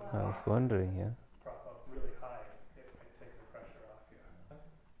get some I was wondering, yeah. prop up really high, it might take the pressure off you.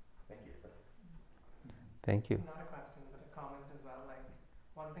 Thank you. Thank you. Not a question, but a comment as well. Like,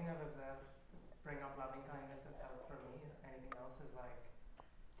 one thing I've observed bring up loving kindness that's helped for me, if anything else, is like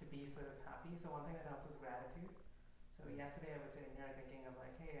to be sort of happy. So one thing that helps is gratitude. So yesterday I was sitting here thinking of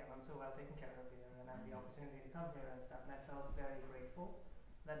like, hey, I'm so well taken care of here, and I have the opportunity to come here and stuff, and I felt very grateful.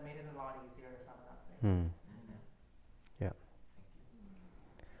 That made it a lot easier to sum it up. Yeah.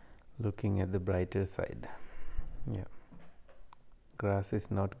 Looking at the brighter side. Yeah. Grass is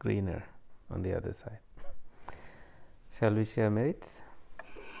not greener on the other side. Shall we share merits?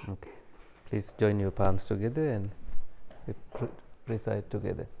 Okay. Please join your palms together and recite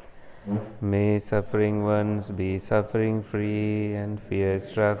together. May suffering ones be suffering free, and fear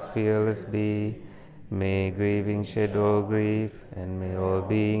struck fearless be. May grieving shed all grief, and may all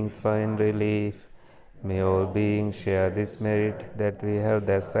beings find relief. May all beings share this merit that we have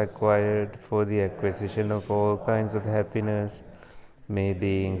thus acquired for the acquisition of all kinds of happiness. May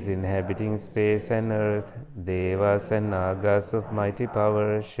beings inhabiting space and earth, devas and nagas of mighty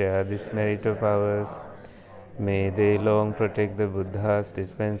power, share this merit of ours. May they long protect the Buddha's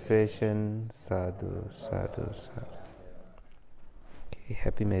dispensation. Sadhu, sadhu, sadhu.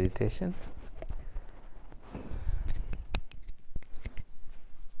 Happy meditation.